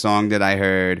 with a song that I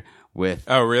heard, with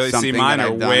oh really? See, mine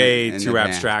are way too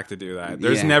abstract to do that.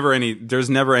 There's never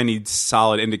any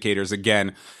solid indicators.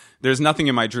 Again, there's nothing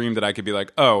in my dream that I could be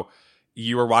like, oh,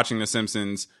 you were watching The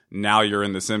Simpsons, now you're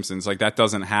in The Simpsons. Like that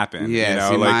doesn't happen. Yeah,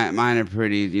 see, mine are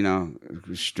pretty,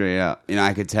 straight up.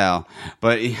 I could tell,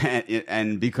 but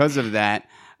and because of that.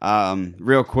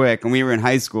 Real quick, when we were in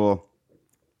high school,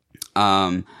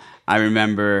 I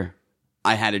remember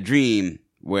I had a dream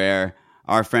where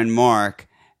our friend Mark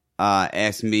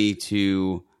asked me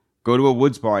to go to a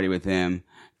woods party with him,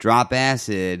 drop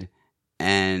acid,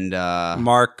 and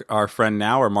Mark, our friend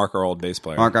now, or Mark, our old bass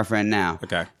player? Mark, our friend now.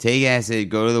 Okay. Take acid,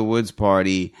 go to the woods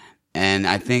party, and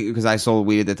I think because I sold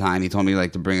weed at the time, he told me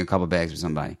to bring a couple bags for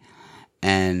somebody.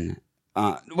 And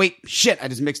wait, shit! I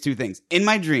just mixed two things. In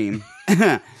my dream,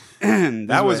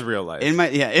 that was real life. In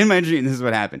my dream, this is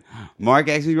what happened. Mark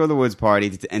asked me to go to the woods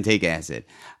party and take acid.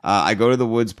 I go to the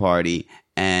woods party,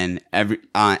 and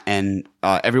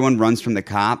everyone runs from the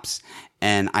cops.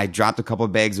 And I dropped a couple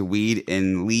of bags of weed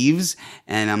in leaves,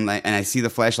 and I'm like, and I see the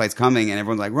flashlights coming, and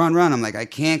everyone's like, "Run, run!" I'm like, "I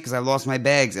can't because I lost my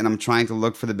bags," and I'm trying to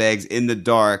look for the bags in the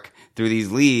dark through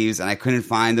these leaves, and I couldn't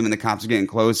find them, and the cops were getting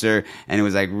closer, and it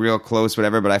was like real close,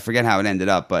 whatever. But I forget how it ended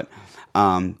up. But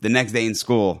the next day in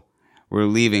school, we're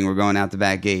leaving, we're going out the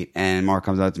back gate, and Mark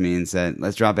comes up to me and said,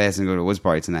 "Let's drop acid and go to a woods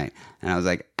party tonight." And I was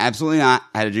like, "Absolutely not!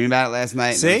 I had a dream about it last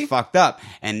night. See, and it was fucked up."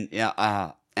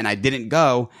 And I didn't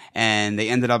go, and they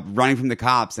ended up running from the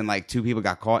cops, and like 2 people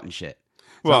got caught and shit.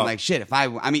 So well, I'm like, shit,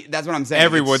 I mean, that's what I'm saying.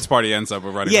 Every woods party ends up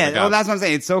with running from the cops. Yeah, well, that's what I'm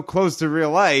saying. It's so close to real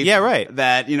life. Yeah, right.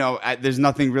 That, there's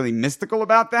nothing really mystical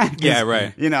about that. Yeah,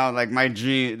 right. Like my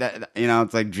dream,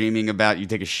 it's like dreaming about you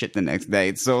take a shit the next day.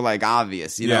 It's so like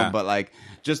obvious, know, but like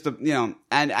just, and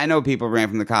I know people ran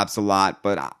from the cops a lot,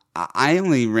 but I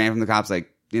only ran from the cops like,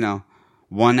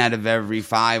 1 out of every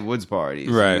 5 woods parties.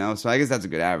 Right. So I guess that's a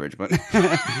good average, but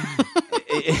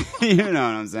you know what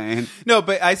I'm saying? No,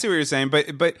 but I see what you're saying.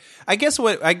 But I guess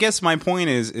my point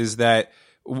is that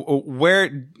where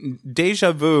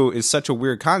deja vu is such a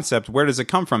weird concept. Where does it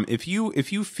come from? If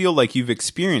you feel like you've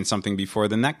experienced something before,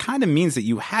 then that kind of means that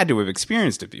you had to have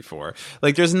experienced it before.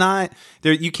 Like there's not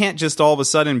there, you can't just all of a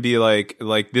sudden be like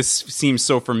this seems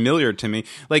so familiar to me.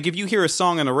 Like if you hear a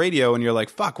song on the radio and you're like,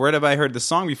 fuck, where have I heard this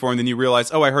song before? And then you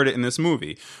realize, oh, I heard it in this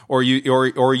movie. Or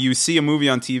you see a movie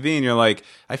on TV and you're like,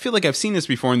 I feel like I've seen this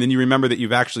before. And then you remember that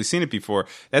you've actually seen it before.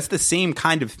 That's the same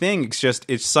kind of thing. It's just,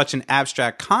 it's such an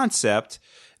abstract concept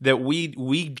that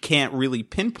we can't really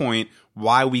pinpoint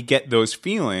why we get those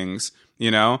feelings,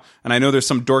 you know? And I know there's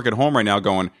some dork at home right now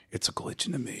going, it's a glitch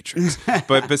in the Matrix.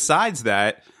 But besides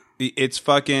that, it's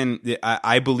fucking,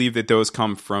 I believe that those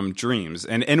come from dreams.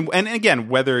 And again,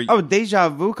 whether... Oh, deja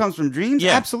vu comes from dreams?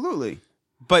 Yeah. Absolutely.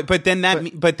 But then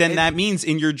that means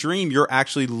in your dream, you're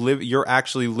actually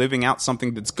living out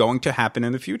something that's going to happen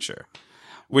in the future.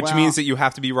 Which means that you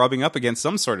have to be rubbing up against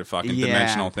some sort of fucking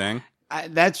dimensional thing.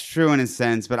 That's true in a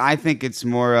sense, but I think it's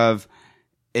more of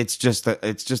it's just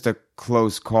a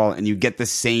close call, and you get the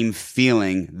same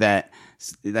feeling that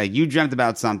like you dreamt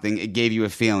about something, it gave you a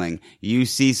feeling. You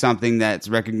see something that's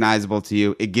recognizable to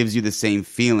you, it gives you the same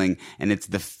feeling, and it's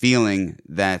the feeling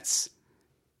that's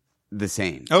the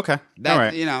same. Okay, that, all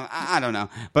right. You know, I don't know,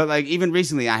 but like even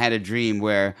recently, I had a dream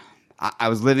where I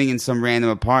was living in some random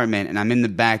apartment and I'm in the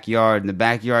backyard, and the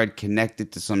backyard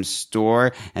connected to some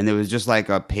store, and there was just like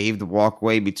a paved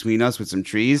walkway between us with some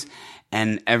trees.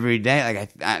 And every day,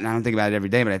 like I don't think about it every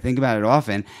day, but I think about it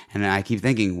often, and I keep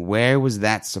thinking, where was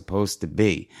that supposed to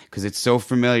be? Because it's so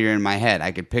familiar in my head.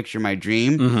 I could picture my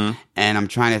dream, and I'm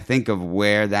trying to think of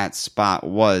where that spot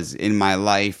was in my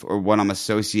life, or what I'm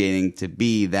associating to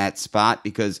be that spot,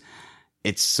 because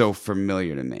it's so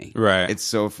familiar to me. Right.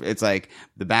 It's like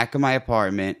the back of my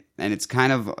apartment, and it's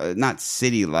kind of not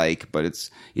city-like, but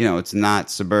it's, you know, it's not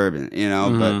suburban, you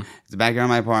know, but it's the backyard of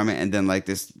my apartment, and then like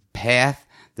this path,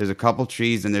 there's a couple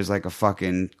trees, and there's like a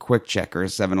fucking Quick Check or a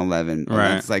 7-Eleven.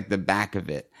 Right. It's like the back of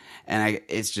it. And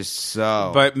it's just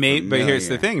so But familiar. here's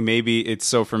the thing. Maybe it's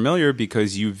so familiar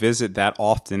because you visit that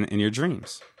often in your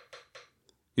dreams.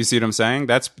 You see what I'm saying?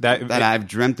 That I've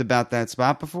dreamt about that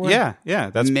spot before? Yeah.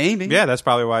 That's maybe. Yeah, that's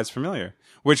probably why it's familiar.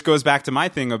 Which goes back to my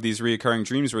thing of these reoccurring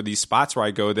dreams, where these spots where I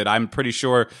go that I'm pretty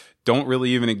sure don't really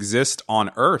even exist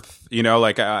on Earth. You know,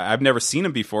 like I've never seen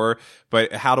them before,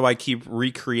 but how do I keep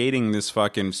recreating this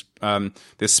fucking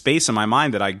this space in my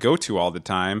mind that I go to all the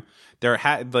time?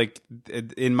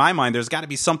 In my mind, there's got to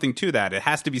be something to that. It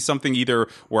has to be something either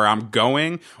where I'm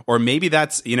going, or maybe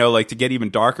that's, you know, like to get even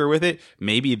darker with it,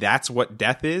 maybe that's what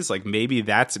death is. Like maybe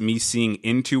that's me seeing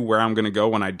into where I'm going to go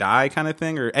when I die, kind of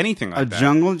thing, or anything like that. A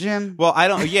jungle gym? Well, I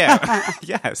don't. Yeah,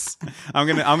 yes. I'm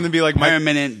gonna be like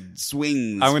permanent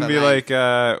swings. I'm gonna be like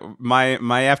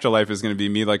my afterlife is gonna be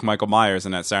me like Michael Myers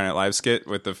in that Saturday Night Live skit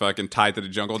with the fucking tied to the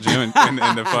jungle gym and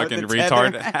the fucking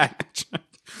retard hat.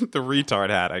 The retard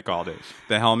hat, I called it.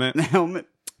 The helmet. The helmet.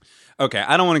 Okay,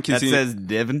 I don't want to continue. That says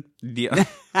Divin.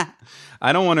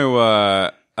 I don't want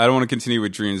to continue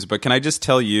with dreams, but can I just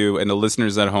tell you and the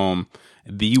listeners at home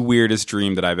the weirdest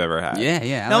dream that I've ever had?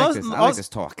 Yeah. I like this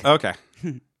talk. Okay.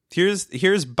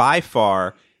 Here's by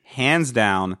far, hands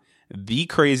down, the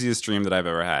craziest dream that I've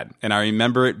ever had, and I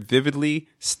remember it vividly,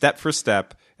 step for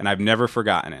step, and I've never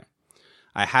forgotten it.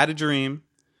 I had a dream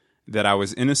that I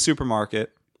was in a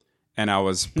supermarket and I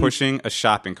was pushing a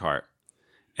shopping cart.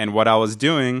 And what I was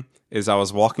doing is I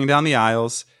was walking down the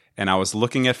aisles and I was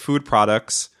looking at food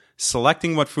products,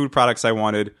 selecting what food products I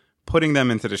wanted, putting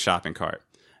them into the shopping cart.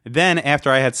 Then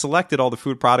after I had selected all the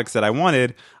food products that I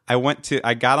wanted,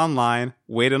 I got online,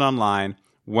 waited online,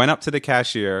 went up to the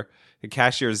cashier. The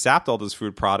cashier zapped all those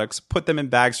food products, put them in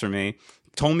bags for me,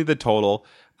 told me the total.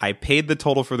 I paid the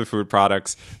total for the food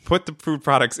products, put the food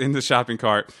products in the shopping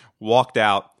cart, walked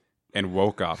out, and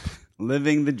woke up.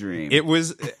 Living the dream. It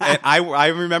was, I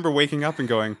remember waking up and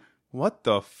going, what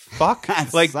the fuck?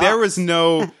 Like sucks. there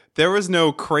was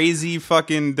no crazy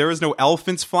fucking, there was no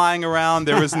elephants flying around.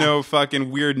 There was no fucking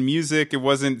weird music. It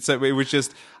was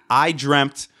just, I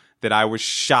dreamt that I was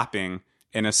shopping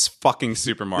in a fucking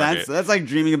supermarket. That's like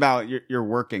dreaming about you're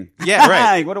working. Yeah,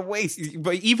 right. Like, what a waste.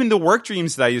 But even the work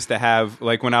dreams that I used to have,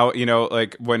 like when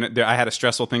I had a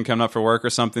stressful thing coming up for work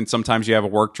or something, sometimes you have a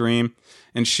work dream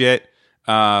and shit.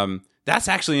 That's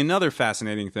actually another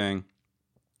fascinating thing.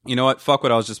 You know what? Fuck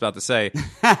what I was just about to say.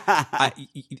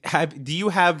 Do you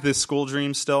have this school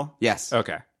dream still? Yes.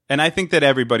 Okay. And I think that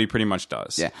everybody pretty much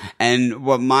does. Yeah. And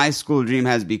what my school dream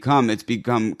has become, it's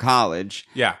become college.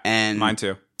 Yeah. And mine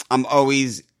too. I'm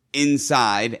always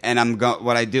inside, and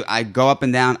I go up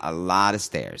and down a lot of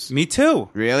stairs. Me too.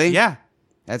 Really? Yeah.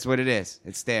 That's what it is.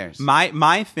 It's stairs.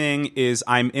 My thing is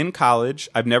I'm in college.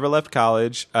 I've never left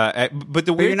college. But the But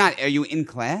weird you're not. Are you in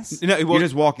class? No, well- you're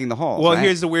just walking the halls. Well, right?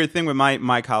 here's the weird thing with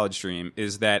my college dream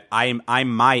is that I'm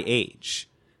my age.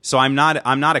 So I'm not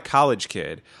a college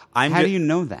kid. How do you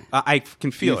know that? I can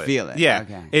feel You it. feel it. Yeah.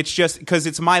 Okay. It's just because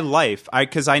it's my life.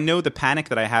 Because I know the panic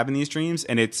that I have in these dreams,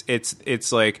 and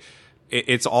it's like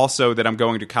it's also that I'm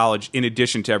going to college in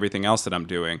addition to everything else that I'm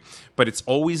doing. But it's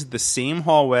always the same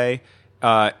hallway.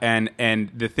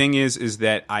 And the thing is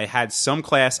that I had some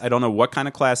class. I don't know what kind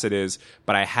of class it is,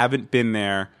 but I haven't been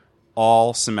there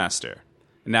all semester.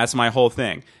 And that's my whole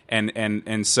thing.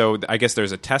 And so I guess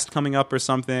there's a test coming up or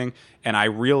something, and I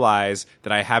realize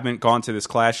that I haven't gone to this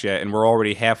class yet, and we're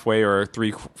already halfway or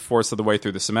 3/4 of the way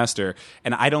through the semester,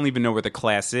 and I don't even know where the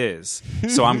class is.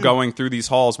 So I'm going through these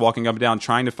halls, walking up and down,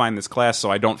 trying to find this class so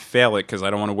I don't fail it because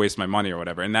I don't want to waste my money or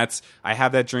whatever. And I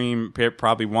have that dream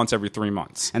probably once every 3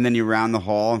 months. And then you round the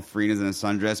hall, and Farina's in a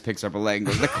sundress, picks up her leg, and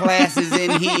goes, "The class is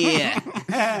in here."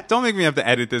 Don't make me have to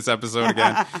edit this episode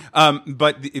again.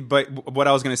 But what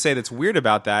I was going to say that's weird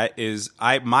about that is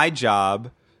my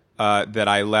job that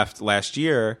I left last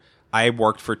year, I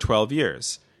worked for 12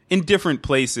 years in different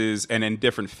places and in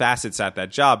different facets at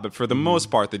that job. But for the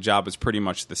most part, the job was pretty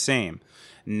much the same.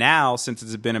 Now, since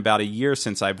it's been about a year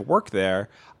since I've worked there,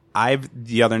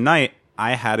 the other night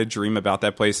I had a dream about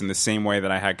that place in the same way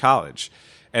that I had college.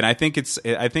 And I think it's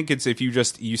if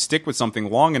you stick with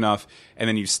something long enough and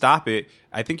then you stop it,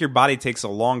 I think your body takes a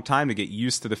long time to get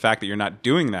used to the fact that you're not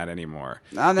doing that anymore.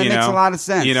 Oh, that makes a lot of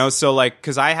sense. So like,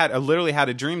 because I literally had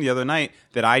a dream the other night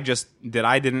that I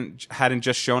hadn't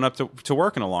just shown up to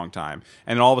work in a long time,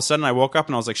 and then all of a sudden I woke up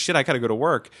and I was like, shit, I got to go to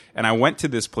work, and I went to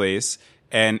this place.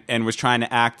 And was trying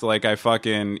to act like I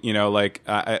fucking,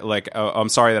 I'm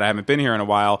sorry that I haven't been here in a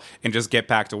while, and just get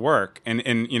back to work. And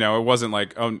it wasn't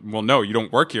like, oh, well, no, you don't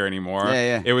work here anymore.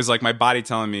 Yeah. It was like my body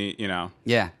telling me,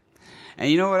 Yeah. And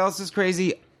you know what else is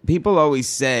crazy? People always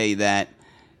say that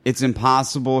it's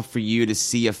impossible for you to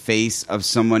see a face of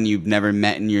someone you've never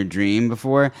met in your dream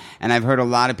before. And I've heard a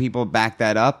lot of people back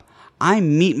that up. I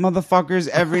meet motherfuckers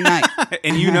every night.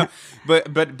 And but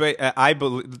I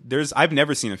believe I've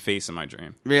never seen a face in my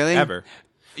dream. Really? Ever.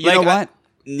 You know what?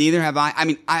 Neither have I. I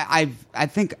mean, I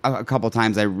think a couple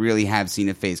times I really have seen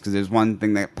a face because there's one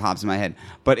thing that pops in my head.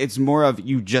 But it's more of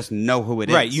you just know who it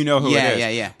is. Right, you know who it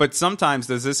is. Yeah. But sometimes,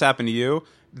 does this happen to you?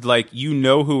 Like, you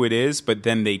know who it is, but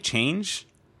then they change?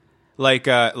 Like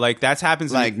that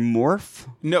happens. Like morph?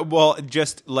 No, well,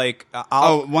 just like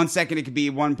 1 second it could be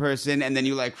one person, and then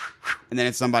you and then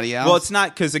it's somebody else. Well, it's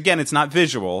not, because again, it's not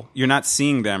visual. You're not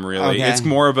seeing them really. Okay. It's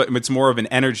more of an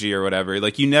energy or whatever.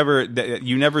 Like you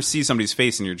never see somebody's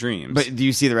face in your dreams. But do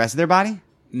you see the rest of their body?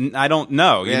 I don't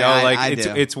know. I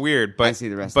do. It's weird. But I see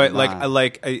the rest of the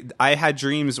body. I had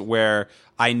dreams where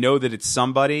I know that it's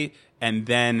somebody, and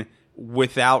then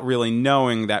without really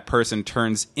knowing, that person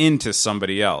turns into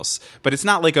somebody else. But it's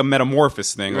not like a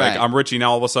metamorphosis thing. Right. Like, I'm Richie,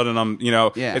 now all of a sudden I'm, Yeah.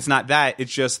 It's not that.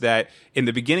 It's just that in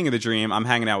the beginning of the dream, I'm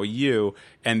hanging out with you,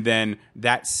 and then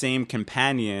that same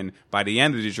companion by the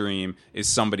end of the dream is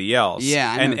somebody else.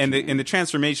 Yeah, I know and the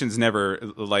transformation's never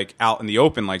like out in the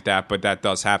open like that, but that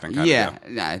does happen. Yeah,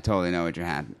 I totally know what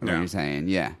you're saying.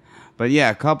 Yeah. But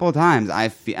yeah, a couple of times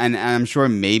and I'm sure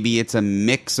maybe it's a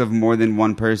mix of more than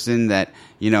one person that,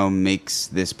 makes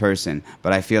this person.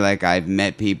 But I feel like I've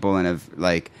met people and have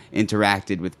like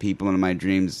interacted with people in my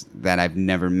dreams that I've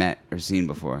never met or seen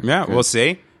before. Yeah, we'll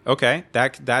see. Okay,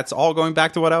 that's all going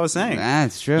back to what I was saying.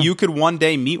 That's true. You could one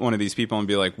day meet one of these people and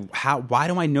be like, why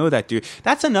do I know that dude?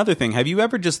 That's another thing. Have you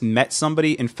ever just met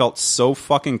somebody and felt so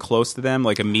fucking close to them,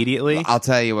 like immediately? I'll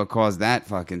tell you what caused that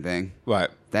fucking thing.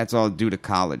 What? That's all due to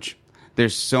college.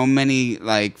 There's so many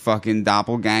like fucking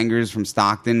doppelgangers from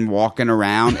Stockton walking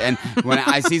around, and when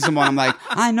I see someone, I'm like,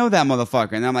 I know that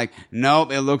motherfucker, and I'm like,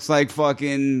 nope, it looks like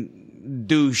fucking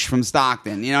douche from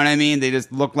Stockton. You know what I mean? They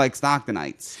just look like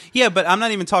Stocktonites. Yeah, but I'm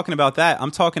not even talking about that.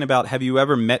 I'm talking about, have you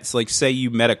ever met, like, say you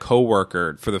met a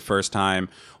coworker for the first time,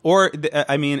 or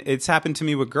I mean, it's happened to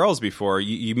me with girls before.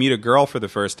 You meet a girl for the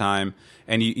first time,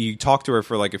 and you talk to her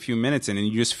for like a few minutes, and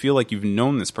you just feel like you've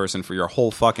known this person for your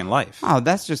whole fucking life. Oh,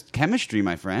 that's just chemistry,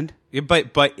 my friend. Yeah,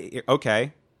 but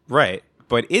okay, right.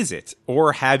 But is it?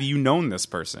 Or have you known this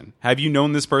person? Have you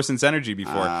known this person's energy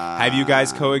before? Have you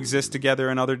guys coexist together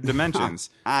in other dimensions?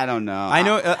 I don't know. I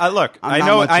know. Look, I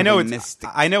know it's mystic.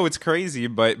 I know it's crazy,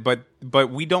 but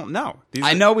we don't know.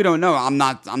 I know we don't know. I'm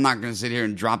not going to sit here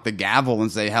and drop the gavel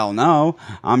and say hell no.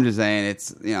 I'm just saying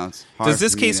it's hard. Does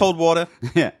this case hold water?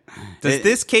 Yeah. Does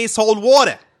this case hold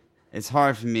water? It's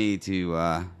hard for me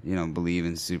to, believe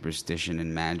in superstition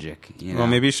and magic. You know? Well,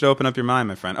 maybe you should open up your mind,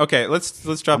 my friend. Okay, let's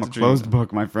drop I'm the a dream. closed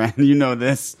book, my friend. You know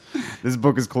this. This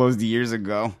book is closed years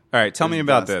ago. All right, tell me It's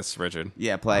about dust. this, Richard.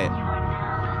 Yeah, play it.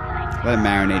 Let it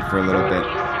marinate for a little bit.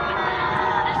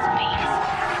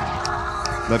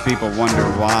 Let people wonder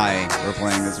why we're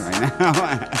playing this right now.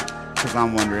 Because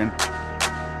I'm wondering.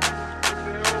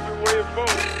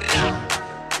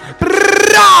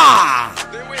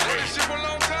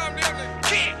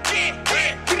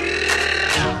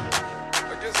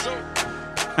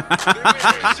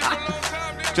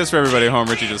 Just for everybody at home,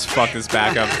 Richie just fucked his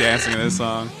back up dancing to this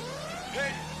song.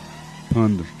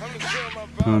 Panda.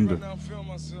 Panda.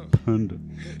 Panda.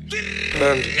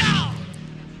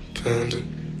 Panda.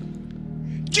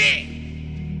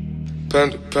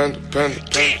 Panda, panda, panda,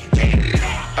 panda.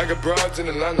 I got broads in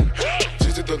Atlanta.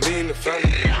 Just to the lean the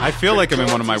family. I feel like I'm in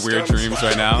one of my weird dreams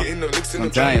right now. I'm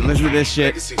telling you, listen to this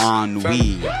shit on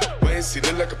Wii. Wait and see,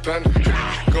 look like a panda.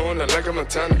 Going out like a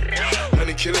Montana.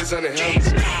 Honey killers on the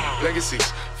helmets.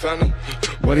 Legacies, found them.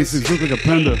 What is this? Look like a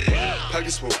panda.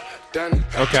 Pocket swoop, Danny.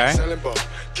 Okay. Selling ball,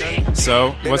 candy.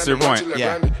 So, what's your point?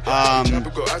 Yeah.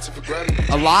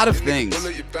 A lot of things.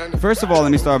 First of all,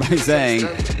 let me start by saying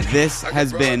this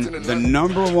has been the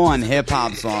 #1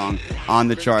 hip-hop song on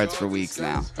the charts for weeks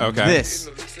now. Okay. This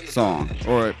song,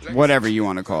 or whatever you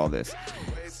want to call this,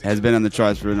 has been on the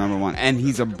charts for the #1. And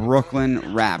he's a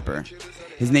Brooklyn rapper.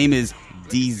 His name is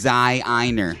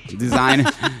Designer. Designer.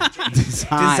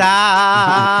 Desire.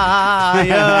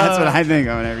 That's what I think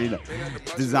of whenever you know.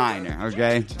 Designer,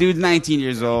 okay? Dude's 19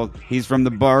 years old. He's from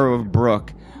the borough of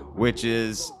Brook, which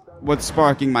is what's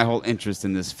sparking my whole interest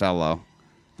in this fellow.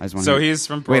 I just want So he's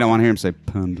from Wait, I Brooklyn. want to hear him say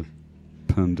panda.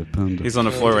 Panda, panda. He's on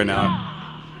the floor right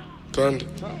now. Panda.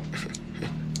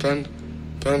 Panda.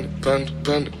 Panda, panda,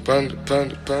 panda, panda,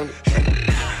 panda, panda.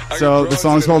 So the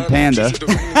song's called Panda.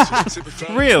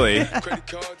 Really?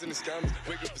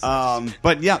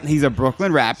 But yeah, he's a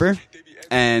Brooklyn rapper.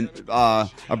 And a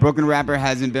Brooklyn rapper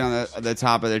hasn't been on the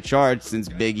top of the charts since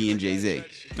Biggie and Jay-Z.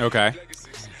 Okay.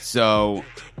 So,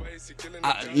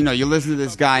 you listen to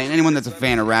this guy, and anyone that's a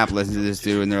fan of rap listens to this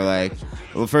dude, and they're like,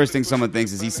 well, the first thing someone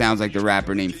thinks is he sounds like the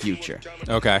rapper named Future.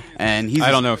 Okay. And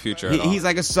I don't know Future at all. He's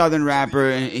like a southern rapper,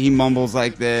 and he mumbles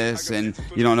like this, and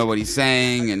you don't know what he's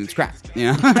saying, and it's crap, you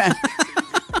know?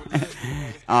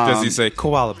 Does he say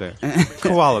koala bear?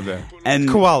 Koala bear. And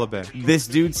koala bear. This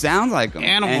dude sounds like him.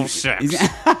 Animal And sex. he's-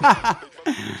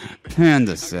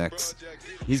 Panda sex.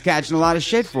 He's catching a lot of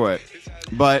shit for it.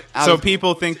 But So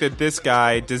people think that this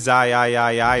guy,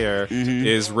 Desire,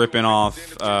 is ripping off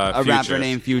a Future. rapper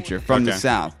named Future from the Okay.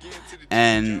 South.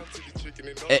 And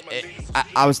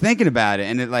I was thinking about it,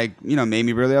 and it made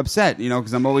me really upset,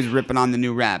 because I'm always ripping on the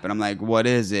new rap, and I'm like, what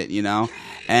is it,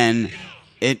 And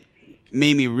it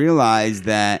made me realize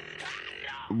that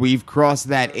we've crossed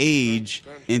that age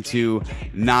into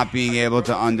not being able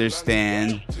to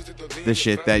understand the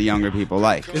shit that younger people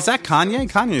like. Is that Kanye?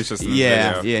 Kanye's just in the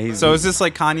Yeah, video. yeah, he's- So is this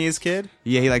like Kanye's kid?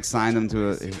 Yeah, he signed them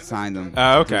to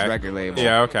Okay. his record label.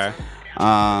 Yeah, okay.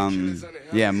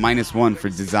 Yeah, -1 for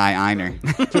Designer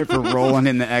for rolling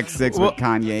in the X6 with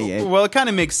Kanye. Yeah. Well, it kind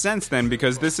of makes sense then,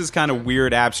 because this is kind of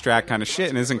weird, abstract kind of shit,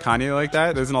 and isn't Kanye like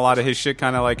that? Isn't a lot of his shit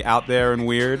kind of like out there and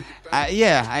weird?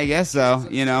 Yeah, I guess so.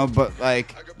 But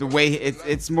like the way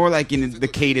it's more like in the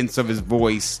cadence of his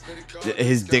voice,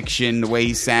 his diction, the way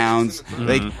he sounds.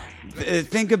 Like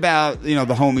think about the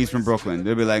homies from Brooklyn.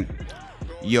 They'll be like,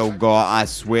 yo, God, I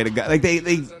swear to God. Like,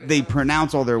 they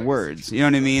pronounce all their words. You know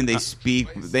what I mean? They speak.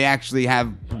 They actually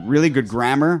have really good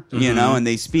grammar, and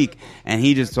they speak. And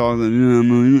he just talks, like, you know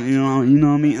what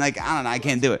I mean? Like, I don't know. I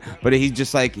can't do it. But he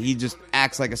just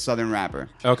acts like a Southern rapper.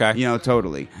 Okay.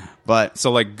 Totally. But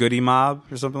So like Goody Mob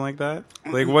or something like that?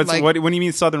 Like what when you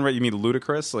mean Southern rap, you mean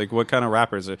Ludacris? Like what kind of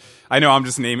rappers are? I know I'm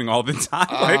just naming all the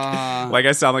time. Like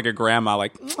I sound like a grandma.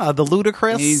 Like the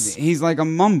Ludacris. he's like a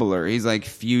mumbler. He's like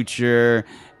Future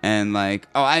and like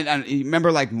I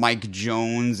remember like Mike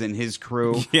Jones and his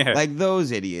crew. Yeah. Like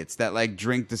those idiots that like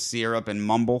drink the syrup and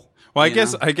mumble. Well, I you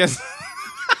guess know?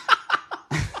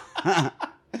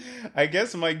 I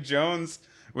guess Mike Jones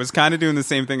was kind of doing the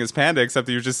same thing as Panda, except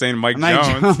that you're just saying Mike Mike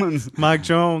Jones. Jones. Mike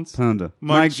Jones. Panda.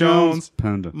 Mike Jones.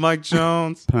 Panda. Mike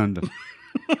Jones. Panda.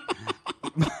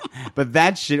 But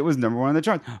that shit was #1 on the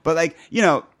chart. But like,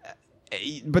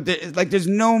 but there's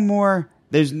no more,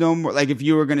 like if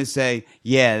you were going to say,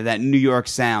 yeah, that New York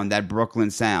sound, that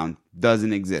Brooklyn sound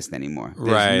doesn't exist anymore. There's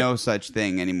Right. no such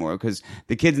thing anymore because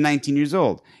the kid's 19 years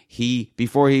old.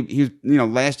 Before he was,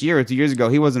 last year or 2 years ago,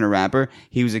 he wasn't a rapper.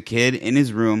 He was a kid in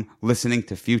his room listening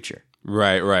to Future.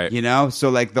 Right. You know, so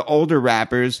like the older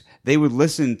rappers, they would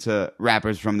listen to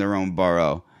rappers from their own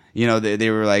borough. You know, they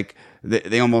were like,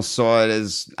 they almost saw it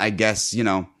as, I guess, you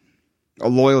know, a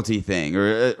loyalty thing,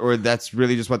 or that's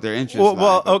really just what they're interested in.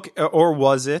 Well, okay. Or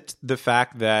was it the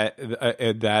fact that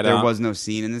there was no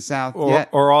scene in the South yet?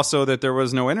 Or also that there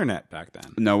was no internet back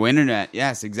then? No internet.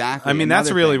 Yes, exactly. I mean, that's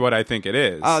really what I think it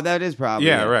is. Oh, that is probably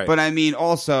it. Right. But I mean,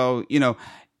 also, you know,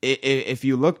 if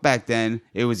you look back then,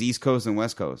 it was East Coast and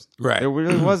West Coast. Right. There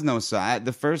really was no side.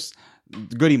 The first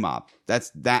Goody Mob.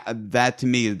 That to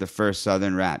me is the first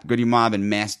Southern rap. Goody Mob and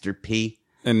Master P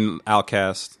and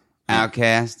Outkast.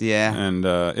 Outkast, yeah, and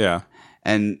yeah,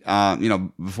 and you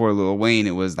know, before Lil Wayne,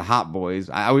 it was the Hot Boys.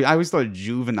 I always thought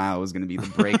Juvenile was going to be the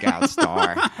breakout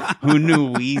star. Who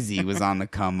knew Weezy was on the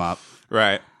come up?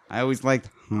 Right. I always liked.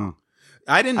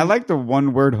 I like the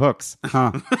one word hooks.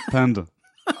 Panda.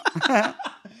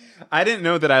 I didn't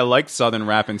know that I liked Southern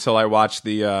rap until I watched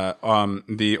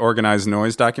the Organized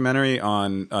Noise documentary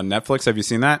on Netflix. Have you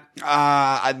seen that?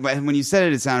 When you said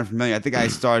it, it sounded familiar. I think I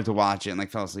started to watch it and like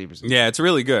fell asleep or something. Yeah, it's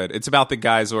really good. It's about the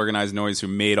guys Organized Noise who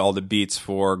made all the beats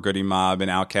for Goody Mob and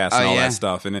Outkast and all that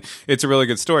stuff, and it's a really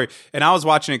good story. And I was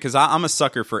watching it because I'm a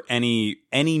sucker for any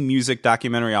music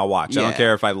documentary I'll watch. I don't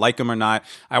care if I like them or not.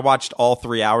 I watched all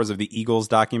 3 hours of the Eagles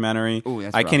documentary. Ooh,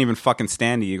 that's I rough. can't even fucking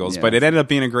stand the Eagles, but it ended up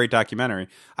being a great documentary.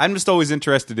 I'm just always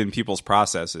interested in people's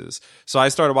processes. So I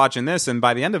started watching this, and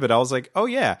by the end of it, I was like, oh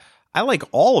yeah, I like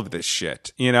all of this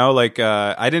shit. You know, like,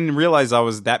 I didn't realize I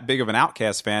was that big of an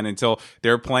Outkast fan until they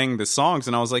were playing the songs,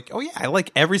 and I was like, oh yeah, I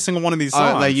like every single one of these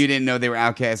songs. Like you didn't know they were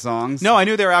Outkast songs? No, I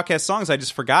knew they were Outkast songs. I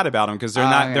just forgot about them because they're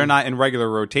not in regular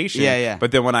rotation. Yeah.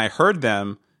 But then when I heard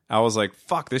them, I was like,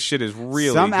 fuck, this shit is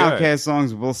really Some good. Outkast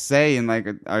songs we'll say in like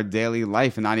our daily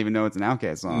life and not even know it's an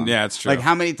Outkast song. Yeah, it's true. Like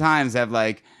how many times have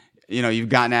like, you know, you've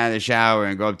gotten out of the shower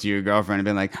and go up to your girlfriend and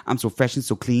been like, I'm so fresh and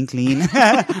so clean.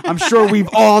 I'm sure we've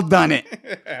all done it.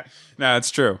 No, it's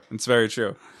true. It's very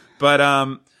true. But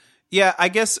yeah, I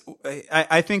guess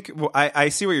I think I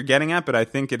see what you're getting at, but I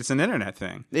think it's an internet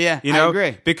thing. Yeah, you know, I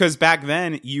agree. Because back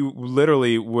then you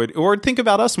literally would, or think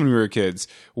about us when we were kids.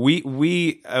 We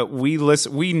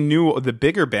knew the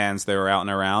bigger bands that were out and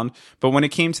around, but when it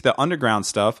came to the underground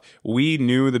stuff, we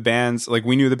knew the bands, like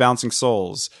we knew the Bouncing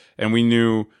Souls, and we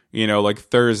knew, you know, like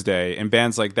Thursday and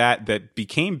bands like that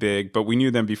became big, but we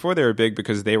knew them before they were big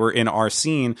because they were in our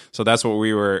scene. So that's what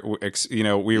we were, you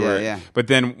know, Yeah. But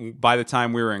then by the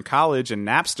time we were in college and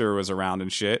Napster was around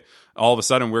and shit, all of a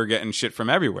sudden we're getting shit from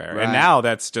everywhere. Right. And now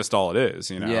that's just all it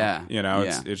is, you know? Yeah. You know,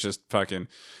 it's just fucking.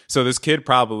 So this kid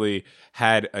probably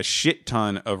had a shit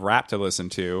ton of rap to listen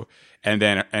to. And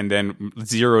then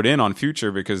zeroed in on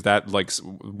Future because that like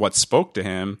what spoke to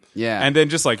him. Yeah. And then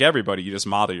just like everybody, you just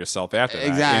model yourself after that.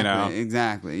 Exactly. You know?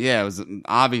 Exactly. Yeah, it was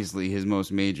obviously his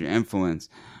most major influence.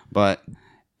 But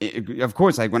of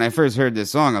course, like when I first heard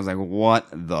this song, I was like, what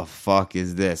the fuck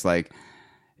is this? Like,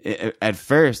 at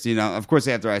first, you know, of course,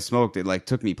 after I smoked, it like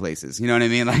took me places. You know what I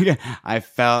mean? Like I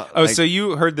felt. Oh, like, so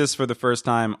you heard this for the first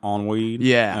time on weed?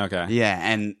 Yeah. Okay. Yeah,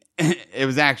 and it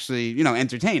was actually, you know,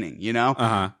 entertaining. You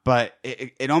know. But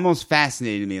it almost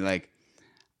fascinated me. Like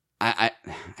I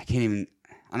can't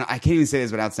even say this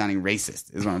without sounding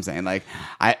racist. Is what I'm saying. Like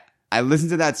I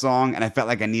listened to that song and I felt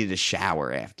like I needed a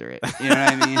shower after it. You know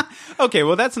what I mean? Okay,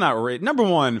 well, that's not right. Number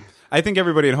one, I think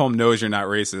everybody at home knows you're not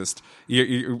racist.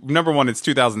 Number one, it's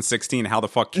 2016. How the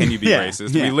fuck can you be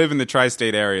racist? Yeah. We live in the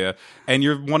tri-state area, and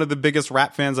you're one of the biggest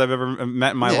rap fans I've ever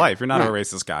met in my life. You're not a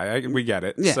racist guy. We get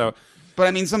it. Yeah. So, but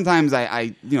I mean, sometimes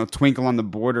I you know, twinkle on the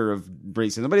border of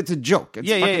racism, but it's a joke. It's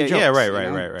fucking jokes,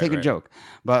 right. Take a joke.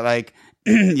 But like,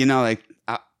 you know, like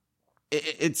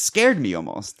it scared me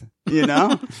almost. You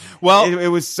know, well, it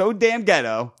was so damn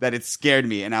ghetto that it scared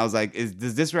me, and I was like,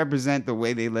 does this represent the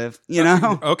way they live? You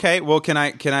know? Okay. Well, can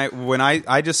I? When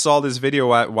I just saw this video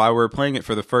while we were playing it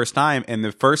for the first time, and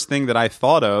the first thing that I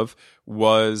thought of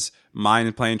was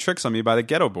Mind Playing Tricks on Me by the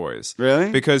Ghetto Boys. Really?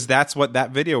 Because that's what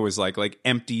that video was like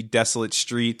empty, desolate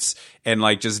streets and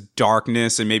like just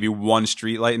darkness and maybe one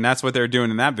street light. And that's what they're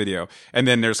doing in that video. And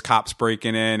then there's cops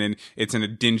breaking in and it's in a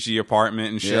dingy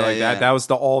apartment and shit that. That was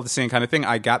all the same kind of thing.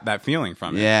 I got that feeling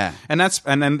from it. Yeah. And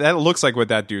then that looks like what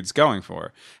that dude's going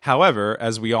for. However,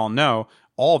 as we all know,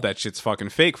 all of that shit's fucking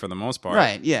fake for the most part.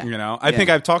 Right, yeah. You know, I think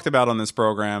I've talked about on this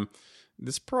program,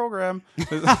 this podcast,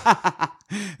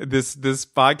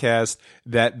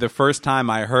 that the first time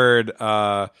I heard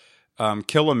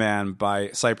Kill a Man by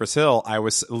Cypress Hill, I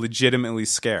was legitimately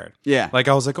scared. Yeah. Like,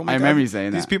 I was like, oh my God. I remember you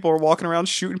saying these that. people are walking around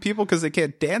shooting people because they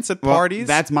can't dance at Well, parties.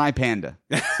 That's my Panda.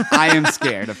 I am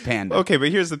scared of Panda. Okay, but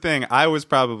here's the thing. I was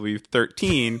probably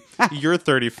 13. You're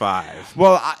 35.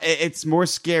 Well, it's more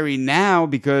scary now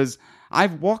because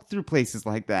I've walked through places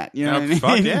like that. You know what I mean?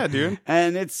 Fuck yeah, dude.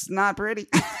 And it's not pretty.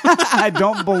 I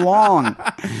don't belong.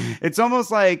 It's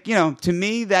almost like, to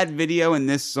me, that video and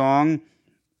this song,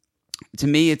 to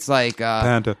me, it's like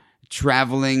Panda.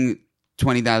 traveling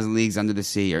 20,000 leagues under the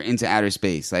sea or into outer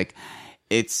space. Like,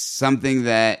 it's something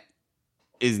that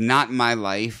is not my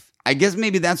life. I guess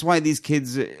maybe that's why these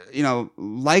kids,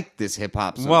 like this hip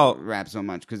hop rap so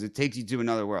much, because it takes you to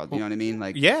another world. You know what I mean?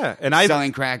 Like, Yeah, and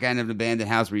selling crack out of an abandoned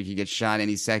house where you could get shot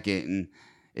any second, and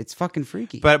it's fucking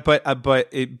freaky.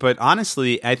 But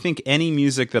honestly, I think any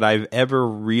music that I've ever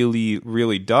really,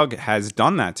 really dug has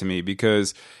done that to me,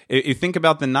 because you think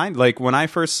about the 90s, like when I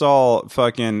first saw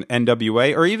fucking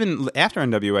NWA, or even after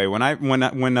NWA,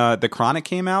 when the Chronic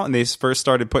came out and they first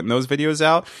started putting those videos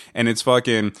out, and it's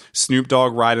fucking Snoop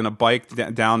Dogg riding a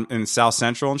bike down in South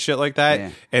Central and shit like that,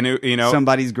 Yeah. and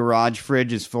Somebody's garage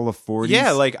fridge is full of 40s.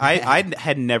 Yeah, like I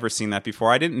had never seen that before.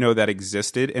 I didn't know that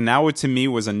existed, and that to me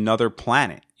was another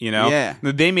planet. Yeah.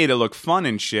 They made it look fun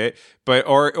and shit, but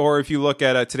or if you look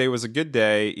at Today Was a Good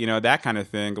Day, that kind of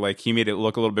thing. Like, he made it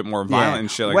look a little bit more violent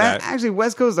and shit like that. Actually,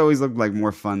 West Coast always looked like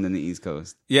more fun than the East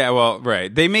Coast. Yeah, well,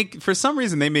 right. For some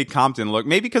reason they make Compton look,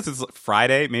 maybe because it's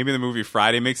Friday. Maybe the movie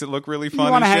Friday makes it look really fun.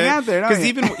 You want to and hang shit. out there, don't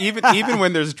Because you? even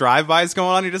when there's drive-bys going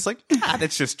on, you're just like,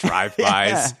 that's just drive-bys.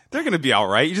 Yeah. They're gonna be all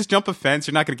right. You just jump a fence.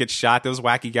 You're not gonna get shot. Those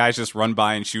wacky guys just run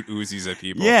by and shoot Uzis at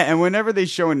people. Yeah, and whenever they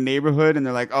show a neighborhood and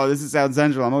they're like, "Oh, this is South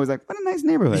Central," I'm always like, "What a nice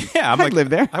neighborhood." Yeah, I'm I'd like, live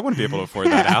there. I wouldn't be able to afford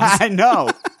that house. I know.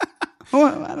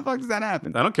 How the fuck does that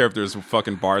happen? I don't care if there's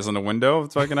fucking bars on the window.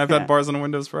 It's fucking, I've had bars on the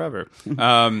windows forever.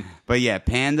 But yeah,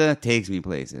 Panda takes me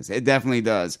places. It definitely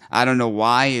does. I don't know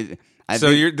why.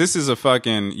 This is a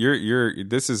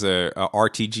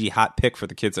RTG hot pick for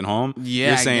the kids at home.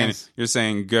 Yeah, you're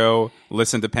saying go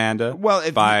listen to Panda. Well,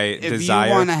 if Desire,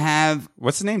 you want to have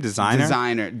what's the name?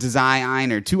 Designer.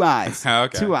 Designer, 2 eyes.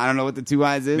 Okay. I don't know what the 2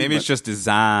 eyes is. Maybe it's just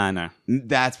Designer.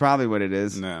 That's probably what it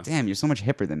is. No. Damn, you're so much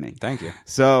hipper than me. Thank you.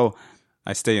 So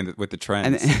I stay with the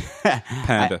trends.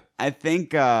 Panda. I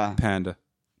think Panda.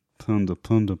 Panda.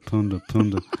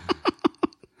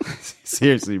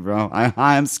 Seriously, bro.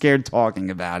 I'm scared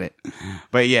talking about it.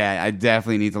 But yeah, I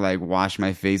definitely need to like wash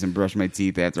my face and brush my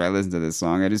teeth after I listen to this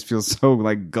song. I just feel so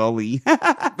like gully.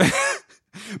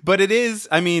 But it is.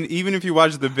 I mean, even if you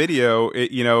watch the video,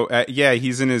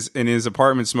 he's in his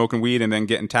apartment smoking weed and then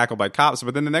getting tackled by cops.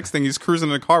 But then the next thing, he's cruising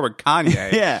in a car with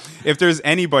Kanye. Yeah. If there's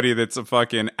anybody that's a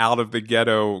fucking out of the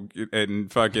ghetto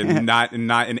and fucking not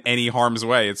in any harm's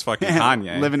way, it's fucking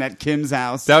Kanye. Living at Kim's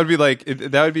house. That would be like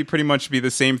that would be pretty much be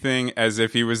the same thing as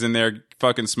if he was in there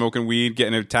fucking smoking weed,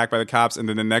 getting attacked by the cops, and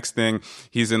then the next thing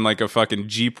he's in like a fucking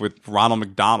Jeep with Ronald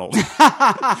McDonald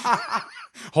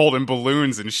holding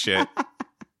balloons and shit.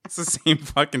 It's the same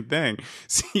fucking thing.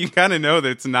 So you kind of know that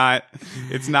it's not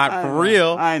for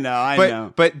real. I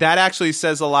know. But that actually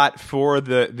says a lot for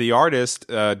the artist,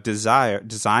 designer,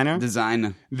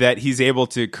 that he's able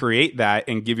to create that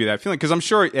and give you that feeling. Because I'm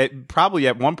sure probably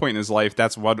at one point in his life,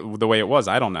 that's the way it was.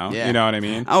 I don't know. Yeah. You know what I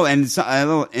mean? Oh, and a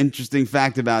little interesting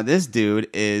fact about this dude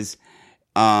is,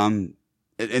 in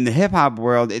the hip hop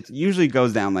world, it usually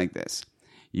goes down like this.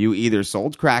 You either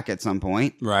sold crack at some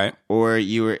point, Right. or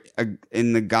you were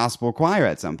in the gospel choir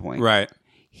at some point. Right.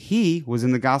 He was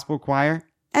in the gospel choir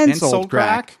and sold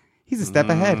crack. He's a step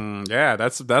ahead. Yeah,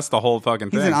 that's the whole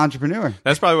fucking thing. He's an entrepreneur.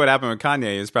 That's probably what happened with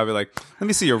Kanye. He's probably like, let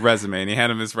me see your resume. And he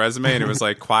handed him his resume and it was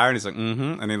like choir. And he's like,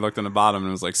 mm-hmm. And he looked on the bottom and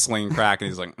it was like slinging crack. And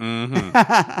he's like,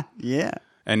 mm-hmm. Yeah.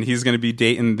 And he's going to be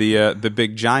dating the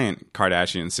big giant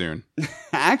Kardashian soon.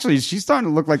 Actually, she's starting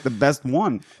to look like the best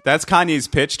one. That's Kanye's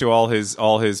pitch to all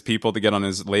his people to get on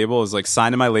his label is like,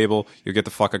 sign to my label, you'll get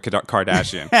the fuck a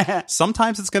Kardashian.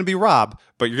 Sometimes it's going to be Rob,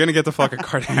 but you're going to get the fuck a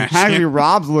Kardashian. Actually,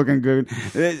 Rob's looking good.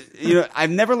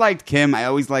 I've never liked Kim. I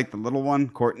always liked the little one,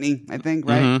 Courtney, I think,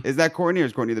 right? Mm-hmm. Is that Courtney or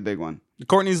is Courtney the big one?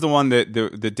 Courtney's the one that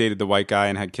dated the white guy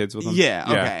and had kids with him. Yeah,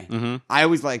 okay. Mm-hmm. I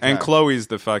always liked And her. Chloe's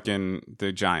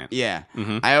the giant. Yeah.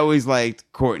 Mm-hmm. I always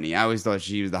liked Courtney. I always thought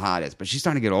she was the hottest, but she's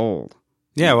starting to get old.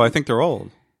 Yeah, well, I think they're old.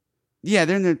 Yeah,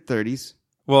 they're in their 30s.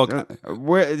 Well,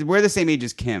 We're the same age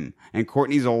as Kim, and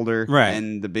Courtney's older, Right.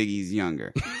 and the Biggie's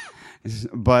younger.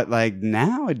 But like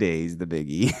nowadays, the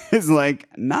Biggie is like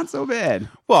not so bad.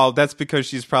 Well, that's because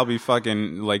she's probably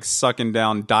fucking like sucking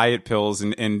down diet pills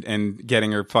and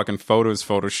getting her fucking photos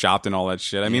photoshopped and all that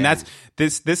shit. I mean, Yeah.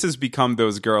 this has become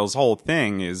those girls' whole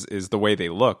thing is the way they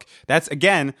look. That's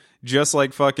again just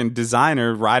like fucking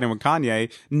designer riding with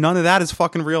Kanye. None of that is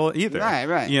fucking real either.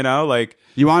 Right. You know, like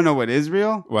You want to know what is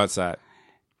real? what's that?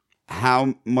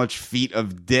 How much feet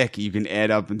of dick you can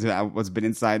add up into what's been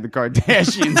inside the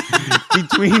Kardashians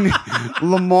between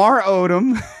Lamar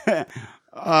Odom,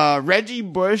 Reggie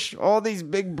Bush, all these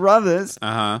big brothers.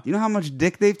 You know how much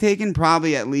dick they've taken?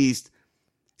 Probably at least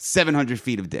 700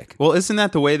 feet of dick. Well, isn't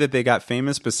that the way that they got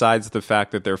famous? Besides the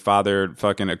fact that their father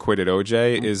fucking acquitted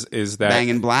OJ, is that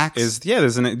Banging blacks?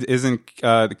 Isn't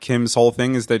Kim's whole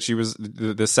thing is that she was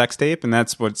the sex tape, and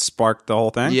that's what sparked the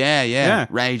whole thing? Yeah.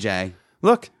 Ray J.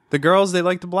 Look, the girls, they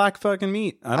like the black fucking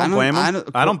meat. I don't blame them.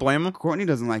 I don't blame them. Courtney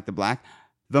doesn't like the black.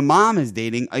 The mom is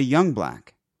dating a young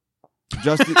black.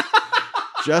 Justin.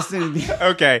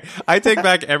 Okay, I take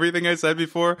back everything I said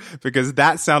before because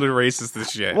that sounded racist as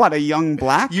shit. What, a young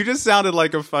black? You just sounded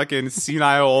like a fucking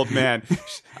senile old man.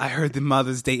 I heard the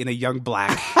mother's dating a young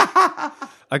black.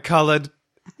 A colored.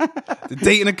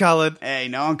 Dating a colored. Hey,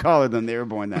 no one colored them. They were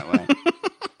born that way.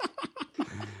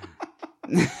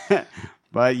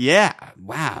 But yeah,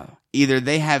 wow. Either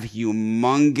they have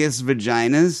humongous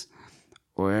vaginas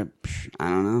or, I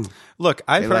don't know. Look,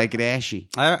 They like it ashy.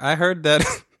 I heard that.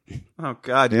 Oh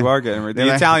God, you are getting rid.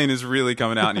 The Italian is really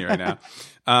coming out in you right now.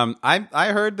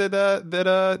 I heard that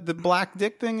the black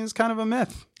dick thing is kind of a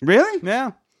myth. Really?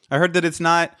 Yeah, I heard that it's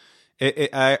not.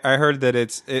 I heard that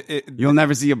it's. You'll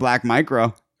never see a black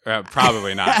micro.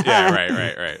 Probably not. Yeah,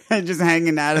 right. Just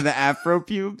hanging out of the afro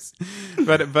pubes.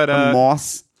 But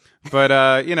Moss.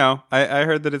 But you know, I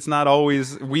heard that it's not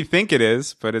always. We think it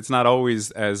is, but it's not always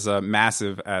as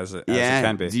massive as it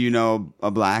can be. Do you know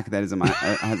a black that is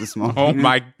has a small? Oh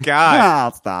my God!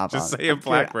 I'll stop. Just say a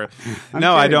black person. I'm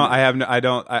No, I kidding. don't. I have. No, I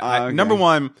don't. Okay. Number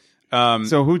one.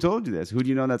 So who told you this? Who do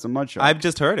you know that's a mud shark? I've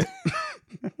just heard it.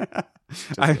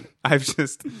 I've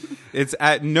just. It's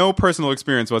at no personal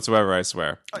experience whatsoever. I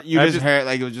swear. You I just heard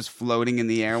like it was just floating in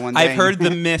the air one day. I've heard the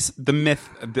myth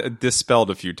dispelled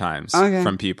a few times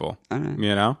from people. All right.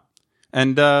 You know,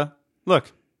 and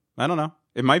look, I don't know.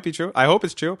 It might be true. I hope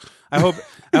it's true. I hope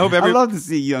I every. love to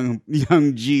see young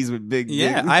G's with big.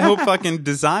 Yeah, dicks. I hope fucking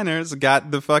designers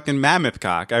got the fucking mammoth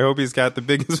cock. I hope he's got the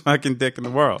biggest fucking dick in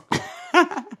the world.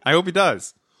 I hope he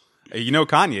does. You know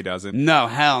Kanye doesn't. No,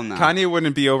 hell no. Kanye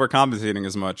wouldn't be overcompensating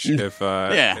as much if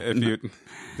if you didn't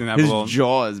have His a little.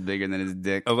 jaw is bigger than his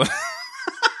dick. All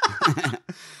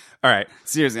right.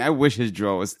 Seriously, I wish his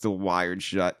jaw was still wired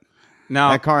shut.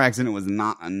 Now, That car accident was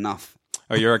not enough.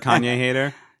 oh, you're a Kanye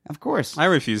hater? Of course. I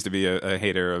refuse to be a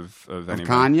hater of anybody.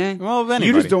 Kanye? Well, of anybody.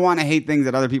 You just don't want to hate things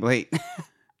that other people hate.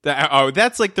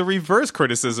 That's like the reverse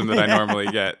criticism that I normally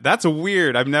get. That's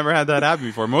weird. I've never had that happen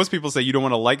before. Most people say you don't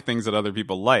want to like things that other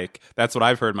people like. That's what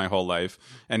I've heard my whole life.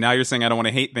 And now you're saying I don't want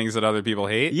to hate things that other people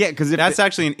hate? Yeah, because that's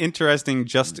actually an interesting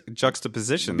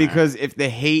juxtaposition. Because if the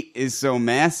hate is so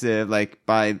massive, like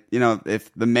by,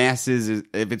 if the masses,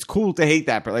 if it's cool to hate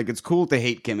that, but like it's cool to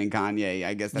hate Kim and Kanye,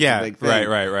 I guess that's a big thing.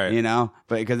 Right.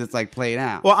 But because it's like played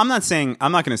out. Well, I'm not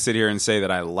going to sit here and say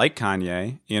that I like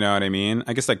Kanye. You know what I mean?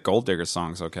 I guess like Gold Digger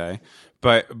song's okay.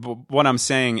 But what I'm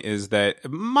saying is that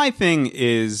my thing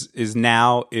is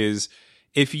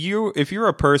if you're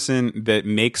a person that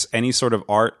makes any sort of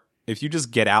art, if you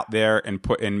just get out there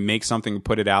and make something,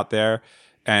 put it out there,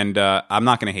 and I'm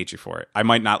not going to hate you for it. I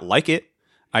might not like it,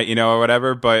 or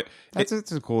whatever, but That's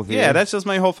a cool thing. yeah, that's just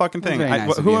my whole fucking thing. very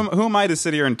nice of Who you. am I to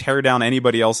sit here and tear down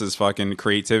anybody else's fucking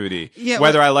creativity, Yeah,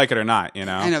 whether I like it or not? I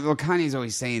know. Well, Kanye's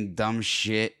always saying dumb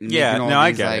shit. And Yeah, making all no,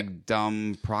 I these, get like it.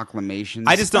 dumb proclamations.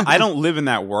 I just don't. I don't live in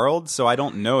that world, so I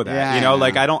don't know that. Yeah, I know.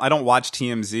 Like I don't watch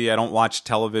TMZ. I don't watch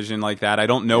television like that. I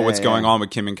don't know what's going on with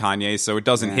Kim and Kanye, so it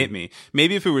doesn't hit me.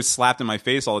 Maybe if it was slapped in my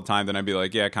face all the time, then I'd be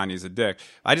like, yeah, Kanye's a dick.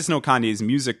 I just know Kanye's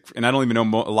music, and I don't even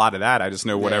know a lot of that. I just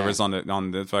know whatever's on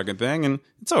the fucking thing, and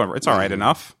it's all right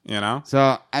enough,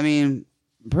 So, I mean,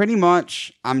 pretty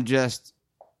much, I'm just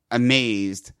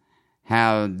amazed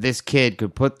how this kid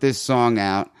could put this song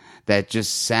out that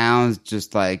just sounds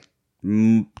just like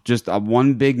just a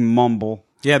one big mumble.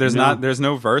 Yeah, there's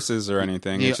no verses or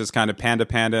anything. It's just kind of panda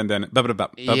and then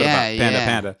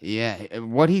panda. Yeah.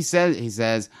 What he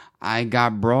says, I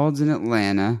got broads in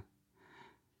Atlanta,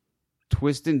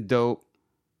 twisting dope,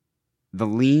 the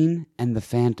lean and the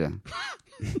Fanta.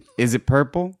 Is it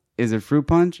purple? Is it fruit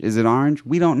punch? Is it orange?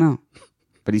 We don't know.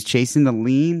 But he's chasing the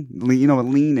lean. You know what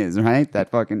lean is, right? That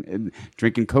fucking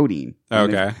drinking codeine.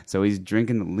 Okay. So he's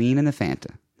drinking the lean and the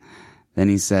Fanta. Then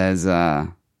he says,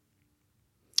 what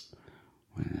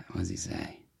does he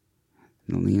say?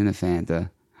 The lean and the Fanta.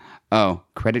 Oh,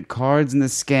 credit cards and the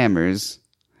scammers.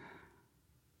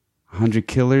 100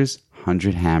 killers,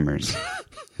 100 hammers.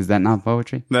 Is that not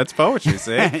poetry? That's poetry,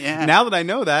 see? Yeah. Now that I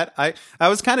know that, I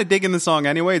was kind of digging the song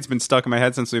anyway. It's been stuck in my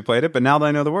head since we played it, but now that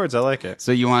I know the words, I like it.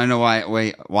 So you want to know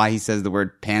why he says the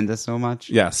word panda so much?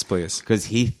 Yes, please. Because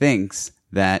he thinks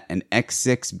that an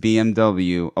X6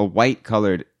 BMW, a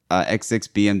white-colored X6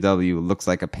 BMW, looks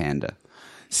like a panda.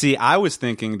 See, I was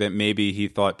thinking that maybe he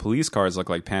thought police cars look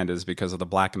like pandas because of the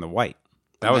black and the white.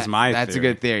 That was my That's theory.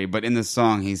 a good theory. But in the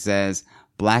song, he says,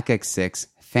 black X6,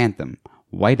 Phantom.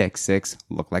 White X6,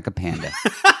 look like a panda.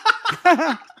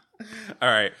 All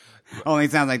right. Only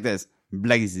sounds like this.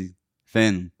 Black X6,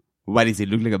 Phantom. White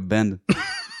X6, look like a panda.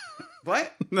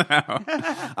 What? No.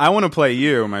 I want to play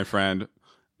you, my friend,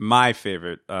 my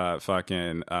favorite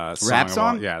fucking song. Rap of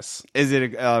song? all. Yes. Is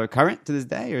it current to this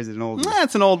day, or is it an old one?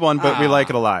 It's an old one, but we like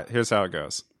it a lot. Here's how it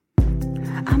goes.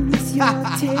 I miss your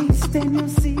taste and your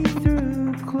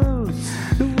see-through clothes.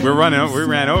 We ran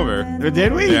over.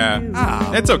 Did we? Yeah.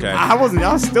 Oh. It's okay.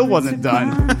 I still wasn't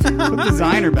done. Put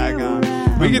Designer back on.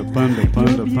 We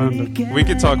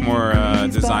could talk more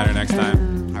Designer next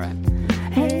time. All right.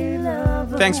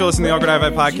 Thanks for listening to the Awkward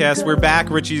Hi-Fi podcast. We're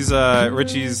back. Richie's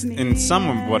in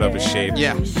somewhat of a shape.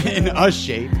 Yeah, in a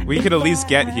shape. We could at least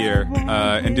get here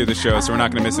and do the show, so we're not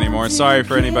going to miss any more. Sorry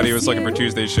for anybody who was looking for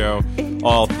Tuesday's show.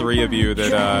 All three of you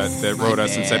that wrote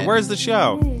us and said, "Where's the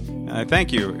show?"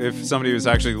 Thank you. If somebody was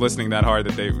actually listening that hard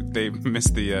that they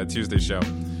missed the Tuesday show.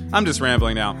 I'm just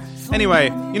rambling now. Anyway,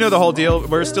 you know the whole deal.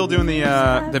 We're still doing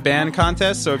the band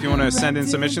contest, so if you want to send in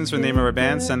submissions for the name of our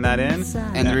band, send that in.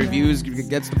 And the reviews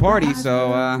gets the party, so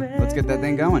let's get that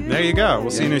thing going. There you go.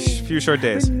 We'll see you in a few short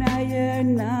days. Now you're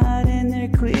not in there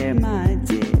clear, my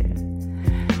dear.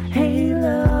 Hey,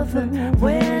 lover,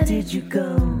 where did you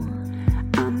go?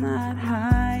 I'm not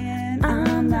high and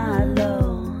I'm not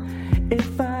low.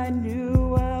 If I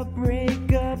knew a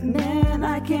breakup, man,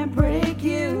 I can't break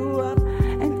you up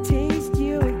and taste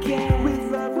you again.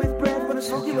 With love, with breath, wanna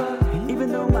smoke you up.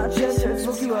 Even though my chest hurts,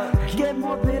 smoke you up. Get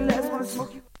more pain, less, wanna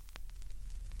smoke you.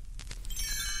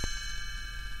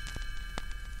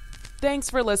 Thanks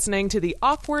for listening to the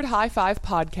Awkward High Five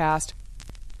podcast.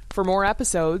 For more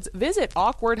episodes, visit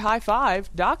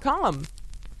awkwardhighfive.com.